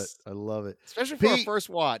 Nice. I love it. Especially for Pete, a first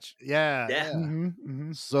watch. Yeah. Mm-hmm.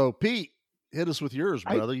 Mm-hmm. So Pete, hit us with yours,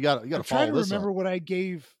 brother. You got to follow trying to this remember up. what I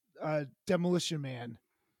gave Demolition Man,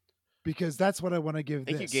 because that's what I want to give. I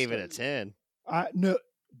think you gave it a 10. No,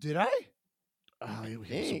 did I? He was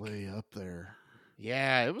way up there.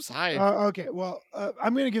 Yeah, it was high. Okay, well,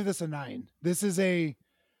 I'm going to give this a 9. This is a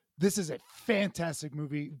fantastic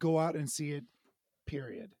movie. Go out and see it.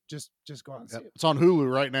 Period. Just go out and see it. It's on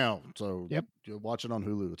Hulu right now, so you watch it on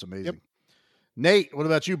Hulu. It's amazing. Nate, what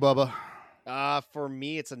about you, Bubba? For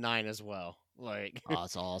me, it's a 9 as well. Like,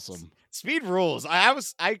 that's awesome. Speed rules.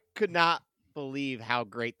 I could not believe how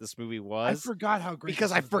great this movie was. I forgot how great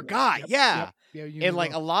because I forgot. Yeah, and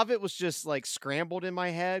like a lot of it was just like scrambled in my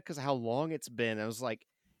head because of how long it's been. I was like,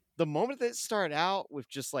 the moment that it started out with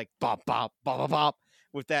just like bop bop bop bop bop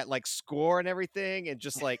with that like score and everything, and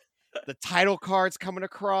just like the title cards coming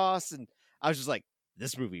across, and I was just like,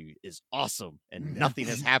 this movie is awesome, and nothing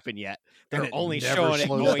has happened yet. They're only showing it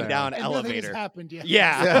going down an elevator. Nothing has happened yet.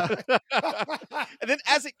 Yeah. And then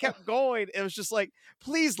as it kept going, it was just like,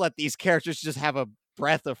 please let these characters just have a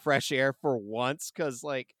breath of fresh air for once, because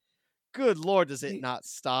like, good Lord, does it not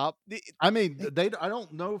stop? I mean, I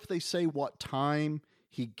don't know if they say what time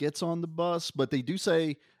he gets on the bus, but they do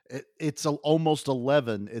say it's almost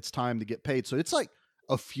 11. It's time to get paid. So it's like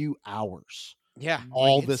a few hours. Yeah.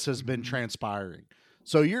 All this has been transpiring.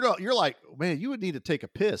 So you're like, man, you would need to take a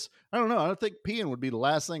piss. I don't know. I don't think peeing would be the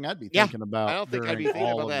last thing I'd be thinking about. I don't think I'd be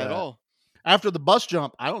thinking about that at all. After the bus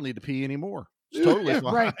jump, I don't need to pee anymore. It's totally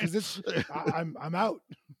fine. Right, because I'm out.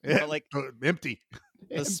 But like empty.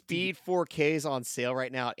 The Speed 4K is on sale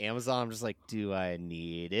right now at Amazon. I'm just like, do I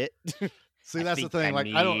need it? See, that's the thing. Like,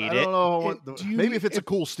 I don't know. Maybe if it's a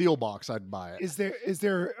cool steel box, I'd buy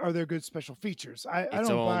it. Are there good special features? It's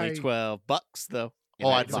only $12 though.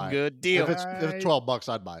 I'd it's buy a good deal. If it's $12,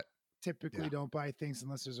 I'd buy it. Typically, don't buy things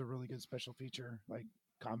unless there's a really good special feature, like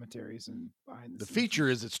commentaries and behind the feature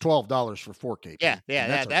is it's $12 for 4K. Yeah,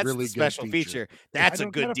 that's really the special feature. That's a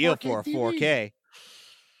good deal for a 4K.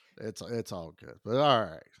 It's all good, but all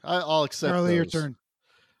right, I'll accept. Charlie, your turn.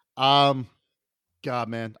 God,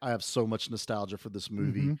 man, I have so much nostalgia for this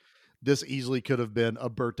movie. Mm-hmm. This easily could have been a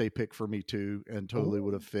birthday pick for me too, and totally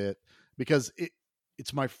would have fit, because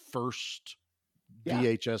it's my first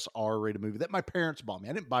VHS R-rated movie that my parents bought me.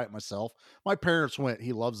 I didn't buy it myself. My parents went,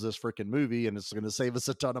 he loves this freaking movie and it's going to save us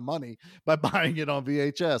a ton of money by buying it on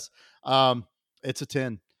VHS. It's a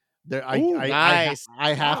 10. Nice.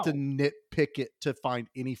 I have to nitpick it to find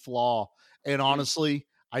any flaw. And honestly,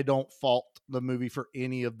 I don't fault the movie for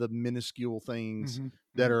any of the minuscule things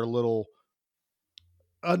that are a little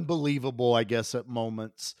unbelievable, I guess, at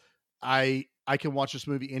moments. I can watch this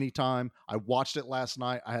movie anytime. I watched it last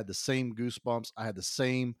night. I had the same goosebumps. I had the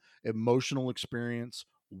same emotional experience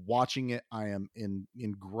watching it. I am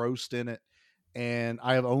engrossed in it, and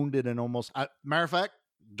I have owned it in almost. Matter of fact,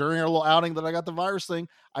 during our little outing that I got the virus thing,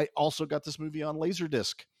 I also got this movie on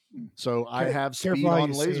Laserdisc. So I have Speed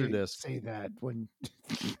on Laserdisc. Say that when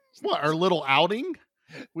what, our little outing?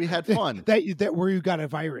 We had fun. that where you got a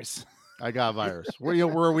virus. I got a virus.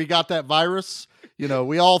 Where we got that virus,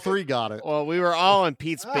 we all three got it. Well, we were all in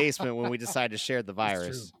Pete's basement when we decided to share the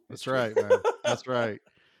virus. That's right, man. That's right.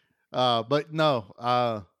 But no,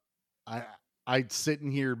 I'd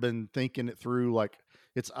sitting here been thinking it through. Like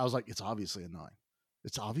I was like, it's obviously a 9.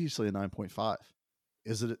 It's obviously a 9.5.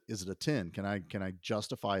 Is it a 10? Can I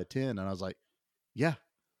justify a 10? And I was like, yeah,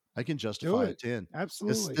 I can justify a 10.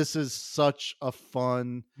 Absolutely. This is such a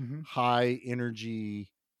fun, high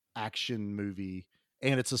energy action movie,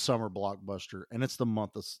 and it's a summer blockbuster, and it's the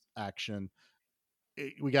month of action.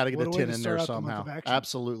 We got to get a 10 in there somehow.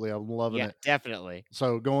 Absolutely. I'm loving it. Definitely.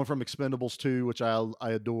 So going from Expendables 2, which I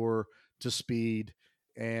adore, to Speed.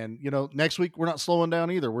 And, next week we're not slowing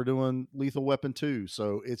down either. We're doing Lethal Weapon 2.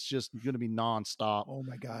 So it's just going to be nonstop. Oh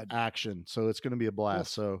my God. Action. So it's going to be a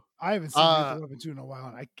blast. So I haven't seen Lethal Weapon 2 in a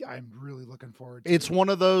while, and I'm really looking forward to it. It's one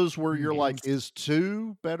of those where you're like, is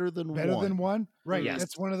 2 better than 1? Better than 1? Right. Yes.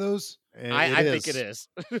 That's one of those. I think it is.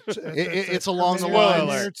 It's along the line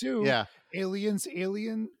there too. Yeah. Alien.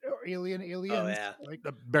 Oh yeah. Like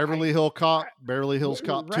the Beverly Hills Cop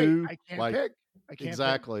 2. I can't pick.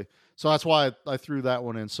 Exactly. So that's why I threw that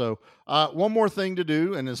one in. So one more thing to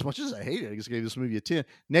do, and as much as I hate it, I just gave this movie a 10.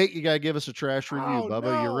 Nate, you got to give us a trash review, Bubba.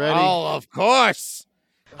 No. You ready? Oh, of course.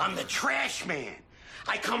 I'm the trash man.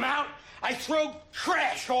 I come out, I throw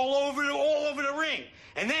trash all over the ring,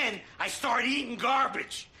 and then I start eating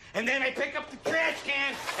garbage. and then I pick up the trash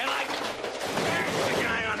can and I bash the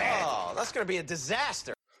guy on the head. Oh, that's going to be a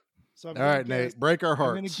disaster. So All right, Nate, break our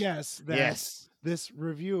hearts. I'm going to guess that this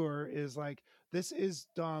reviewer is like, this is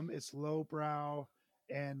dumb, it's lowbrow,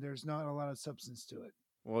 and there's not a lot of substance to it.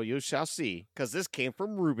 Well, you shall see, because this came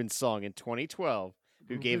from Ruben's Song in 2012,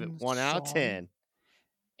 who gave it 1 out of 10.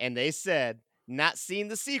 And they said, not seen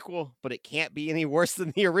the sequel, but it can't be any worse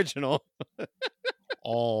than the original.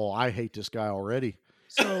 Oh, I hate this guy already.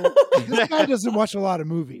 So this guy doesn't watch a lot of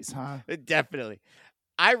movies, huh? Definitely.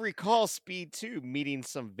 I recall Speed 2 meeting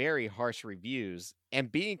some very harsh reviews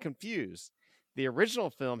and being confused. The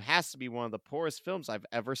original film has to be one of the poorest films I've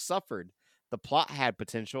ever suffered. The plot had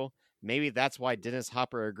potential. Maybe that's why Dennis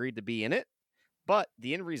Hopper agreed to be in it. But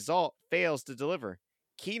the end result fails to deliver.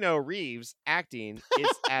 Keanu Reeves acting is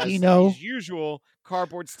as his usual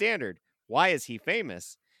cardboard standard. Why is he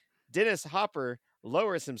famous? Dennis Hopper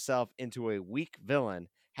lowers himself into a weak villain.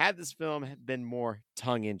 Had this film been more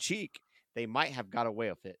tongue-in-cheek, they might have got away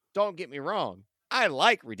with it. Don't get me wrong. I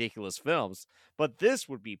like ridiculous films, but this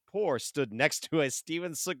would be poor stood next to a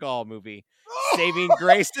Steven Seagal movie. Saving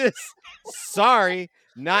Graces? Sorry,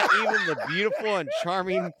 not even the beautiful and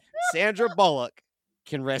charming Sandra Bullock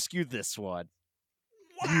can rescue this one.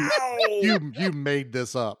 You made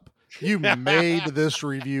this up. You made this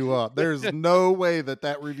review up. There's no way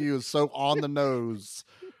that review is so on the nose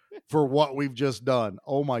for what we've just done.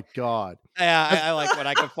 Oh my God. Yeah, I like when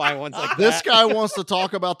I can find ones like this that. guy wants to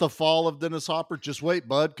talk about the fall of Dennis Hopper. Just wait,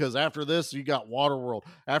 bud, because after this, you got Waterworld.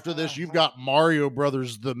 After this, you've got Mario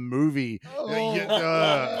Brothers, the movie.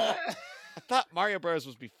 I thought Mario Bros.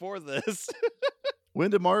 Was before this.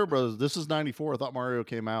 When did Mario Brothers? This is 94. I thought Mario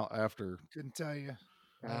came out after. Couldn't tell you.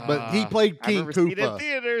 But he played King Koopa. In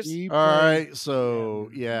theaters. All right, so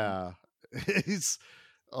yeah, he's.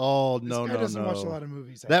 Oh This no, guy no, doesn't no! watch a lot of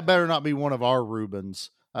movies. That better not be one of our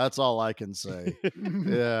Rubens. That's all I can say.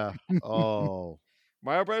 Yeah. Oh.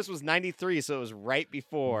 Mario Bros. Was 93, so it was right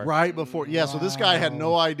before. Right before. Yeah. So this guy had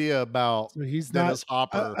no idea about Dennis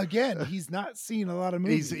Hopper. Again, he's not seen a lot of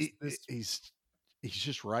movies. He's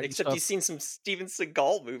just right. Except he's seen some Steven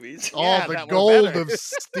Seagal movies. Oh, the gold of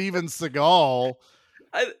Steven Seagal.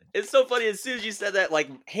 It's so funny. As soon as you said that, like,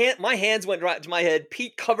 my hands went right to my head.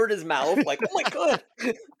 Pete covered his mouth. Like, oh my God.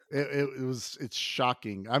 It's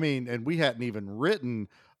shocking. I mean, and we hadn't even written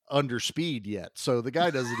Under Speed yet. So the guy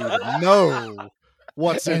doesn't even know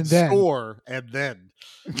what's in store. And then,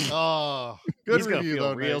 oh, good He's review feel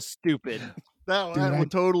though. Real Nate. stupid. That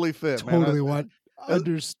would totally fit. Totally man. want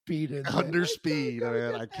Under Speed. Under Speed,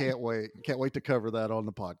 man. I can't wait. Can't wait to cover that on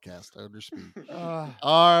the podcast. Under Speed. All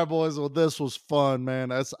right, boys. Well, this was fun, man.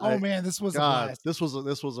 Man, this was a blast. This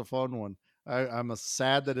was a fun one. I'm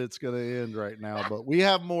sad that it's going to end right now, but we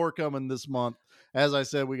have more coming this month. As I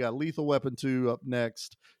said, we got Lethal Weapon 2 up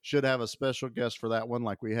next. Should have a special guest for that one,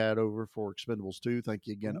 like we had over for Expendables 2. Thank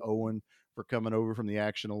you again, Owen, for coming over from the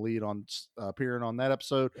Action Elite on appearing on that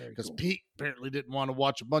episode, because Pete apparently didn't want to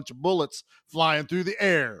watch a bunch of bullets flying through the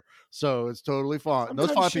air. So it's totally fine.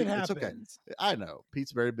 Those five people, it's okay. I know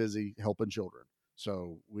Pete's very busy helping children,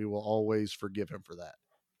 so we will always forgive him for that.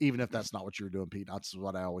 Even if that's not what you're doing, Pete. That's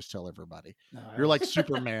what I always tell everybody. No, you're like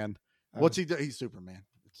Superman. What's he do? He's Superman.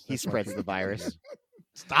 He spreads the virus.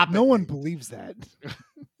 Stop it. No one believes that.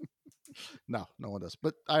 No one does.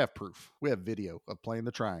 But I have proof. We have video of playing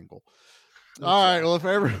the triangle. All right. Well, if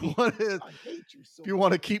everyone is, if you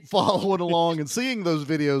want to keep following along and seeing those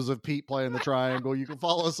videos of Pete playing the triangle, you can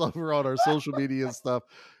follow us over on our social media and stuff.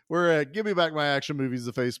 We're at Give Me Back My Action Movies,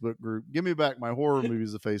 the Facebook group. Give Me Back My Horror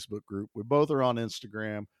Movies, the Facebook group. We both are on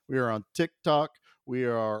Instagram. We are on TikTok. We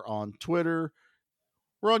are on Twitter.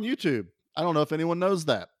 We're on YouTube. I don't know if anyone knows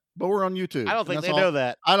that, but we're on YouTube. I don't think they know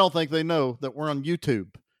that. I don't think they know that we're on YouTube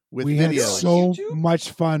with we videos. Had so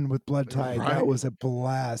much fun with Blood Tide. Right. That was a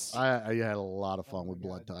blast. I had a lot of fun with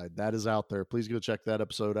Blood Tide. That is out there. Please go check that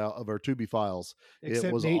episode out of our Tubi files. Except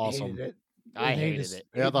it was Nate awesome. Hated it. I hated it.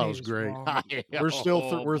 Yeah, I thought it was great. We're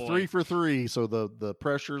still we're 3 for 3, so the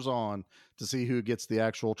pressure's on to see who gets the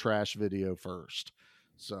actual trash video first.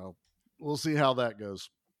 So we'll see how that goes.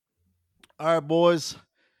 All right, boys.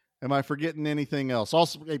 Am I forgetting anything else?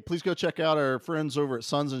 Also, hey, please go check out our friends over at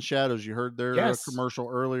Suns and Shadows. You heard their commercial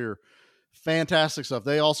earlier. Fantastic stuff.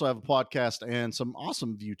 They also have a podcast and some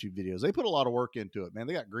awesome YouTube videos. They put a lot of work into it, man.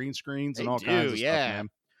 They got green screens and all kinds of stuff, man.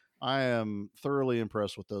 I am thoroughly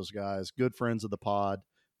impressed with those guys. Good friends of the pod.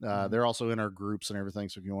 They're also in our groups and everything.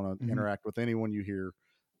 So if you want to interact with anyone you hear,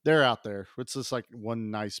 they're out there. It's just like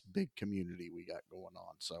one nice big community we got going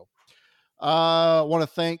on. So I want to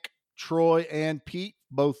thank Troy and Pete,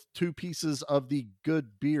 both two pieces of the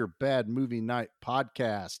Good Beer, Bad Movie Night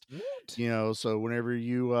podcast. So whenever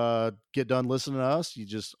you get done listening to us, you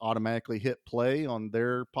just automatically hit play on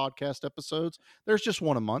their podcast episodes. There's just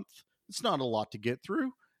one a month. It's not a lot to get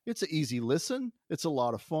through. It's an easy listen. It's a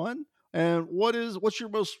lot of fun. And what's your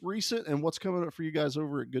most recent and what's coming up for you guys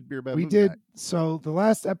over at Good Beer, Bad Movie Night? So the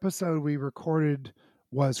last episode we recorded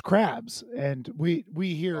was Crabs, and we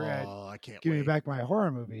here at Give Me Back My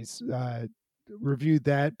Horror Movies reviewed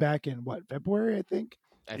that back in February, I think.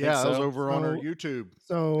 I think so. It was over on our YouTube.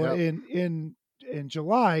 So in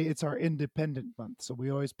July, it's our independent month. So we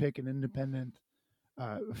always pick an independent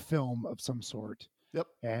film of some sort. Yep.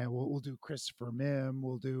 And we'll do Christopher Mim.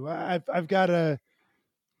 We'll do. I've got a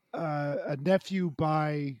nephew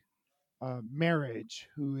by marriage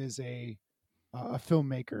who is a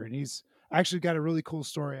filmmaker, and he's actually got a really cool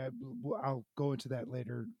story. I'll go into that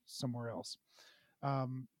later somewhere else.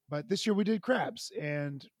 But this year we did Crabs,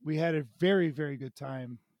 and we had a very, very good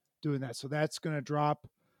time doing that. So that's going to drop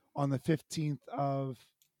on the 15th of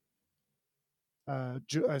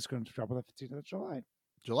it's going to drop on the 15th of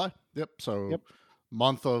July. Yep. So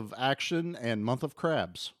month of action and month of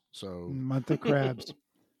crabs. So month of crabs.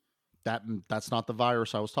 That's not the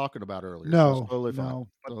virus I was talking about earlier. No, so totally fine. no.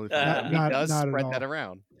 Totally He fine. does not at spread all. that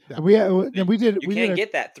around. Yeah. We did. You we can't did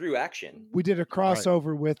get that through action. We did a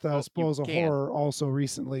crossover with you Spoils of can. Horror also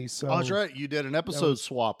recently. So Oh, that's right. You did an episode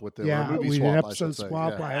swap with them. Yeah, or a movie we swap, did an I should episode say.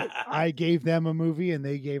 swap. Yeah. I gave them a movie, and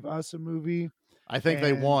they gave us a movie. I think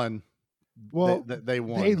they And- won. Well, they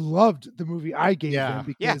won. They loved the movie I gave them Yeah,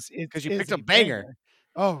 because because you is picked a banger.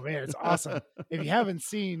 Oh man, it's awesome! If you haven't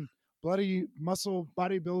seen Bloody Muscle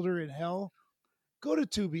Bodybuilder in Hell, go to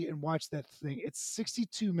Tubi and watch that thing. It's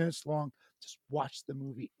 62 minutes long. Just watch the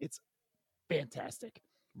movie. It's fantastic.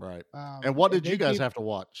 Right. And what did they you guys gave- have to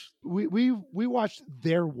watch? We watched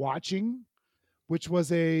They're Watching, which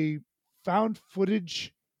was a found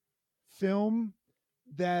footage film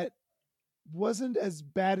that wasn't as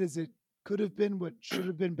bad as it could have been, but should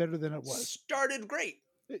have been better than it was. Started great,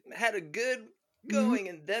 had a good going,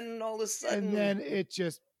 and then all of a sudden, And then it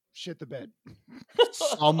just shit the bed.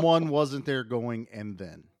 Someone wasn't there going, and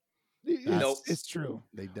then. It's true.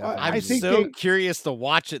 They I'm definitely. so curious to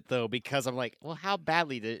watch it though, because I'm like, well, how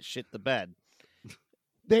badly did it shit the bed?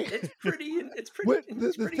 it's pretty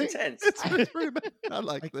intense. It's pretty bad. I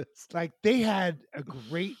like this. Like they had a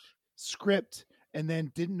great script and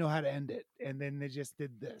then didn't know how to end it, and then they just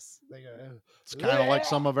did this. They go, It's kind of like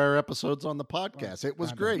some of our episodes on the podcast. It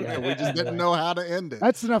was great. But we just didn't know how to end it.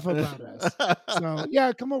 That's enough about us. So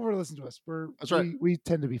yeah, come over and listen to us. That's right. We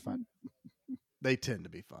tend to be fun. They tend to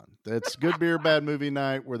be fun. It's Good Beer, Bad Movie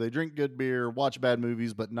Night, where they drink good beer, watch bad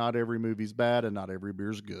movies, but not every movie's bad and not every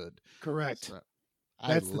beer's good. Correct. So,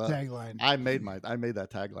 That's the tagline. I made that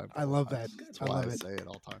tagline. I love that. That's I why love I it. say it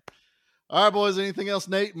all the time. All right, boys. Anything else,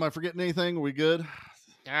 Nate? Am I forgetting anything? Are we good?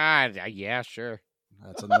 Yeah, sure.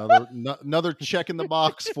 That's another check in the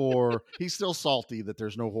box for. He's still salty that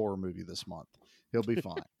there's no horror movie this month. He'll be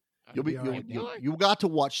fine. You got to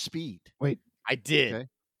watch Speed. Wait, I did. Okay?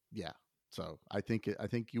 Yeah. So I think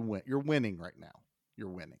you win. You're winning right now. You're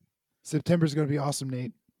winning. September's going to be awesome,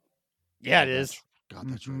 Nate. Yeah, it is. God,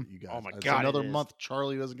 that's right. You guys. Oh my It's God, another it is. month.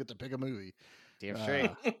 Charlie doesn't get to pick a movie. Damn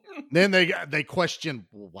straight. Then they question,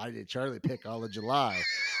 well, why did Charlie pick all of July?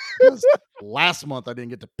 Last month I didn't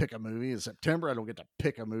get to pick a movie. In September I don't get to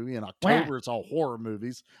pick a movie. In October it's all horror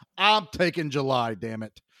movies. I'm taking July. Damn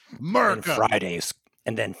it, America. And Fridays,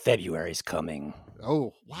 and then February's coming.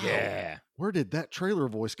 Oh wow! Yeah. Where did that trailer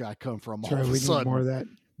voice guy come from? Troy, all of a we need sudden, more of that.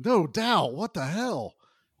 no doubt. What the hell,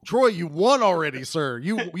 Troy? You won already, sir.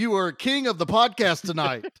 You are king of the podcast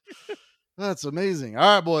tonight. That's amazing.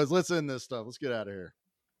 All right, boys, let's end this stuff. Let's get out of here.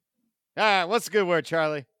 All right, what's a good word,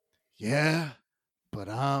 Charlie? Yeah, but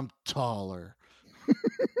I'm taller.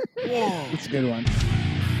 Whoa, that's a good one.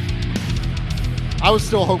 I was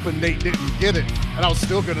still hoping Nate didn't get it, and I was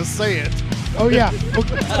still going to say it. Oh yeah,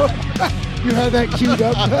 you had that queued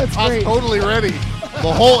up. That's I was great. totally ready.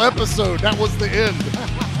 The whole episode, that was the end.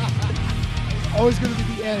 Always going to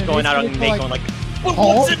be the end. Going It's out gonna on go Nate, going like,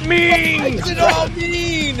 what's it mean? What's it all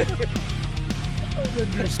mean?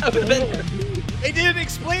 I would've been- They didn't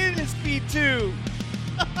explain it in Speed 2.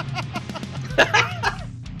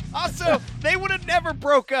 Also, they would have never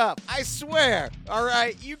broke up. I swear. All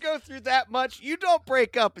right, you go through that much, you don't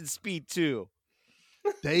break up in Speed 2.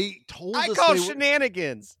 They told I us call they were-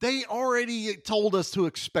 shenanigans. They already told us to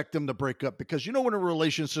expect them to break up because you know when a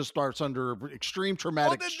relationship starts under extreme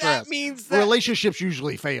traumatic then stress, that means that relationships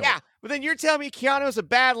usually fail. Yeah, but then you're telling me Keanu's a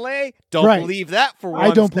bad lay? Don't Right. believe that for one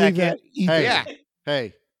I don't believe second. that either. Hey, Yeah.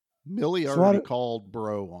 hey, Millie It's a lot already of- called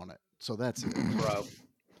bro on it. So that's it. Bro.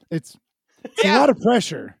 It's a lot of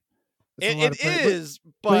pressure. It is,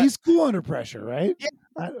 but he's cool under pressure, right?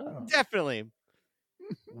 Yeah, definitely.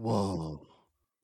 Whoa.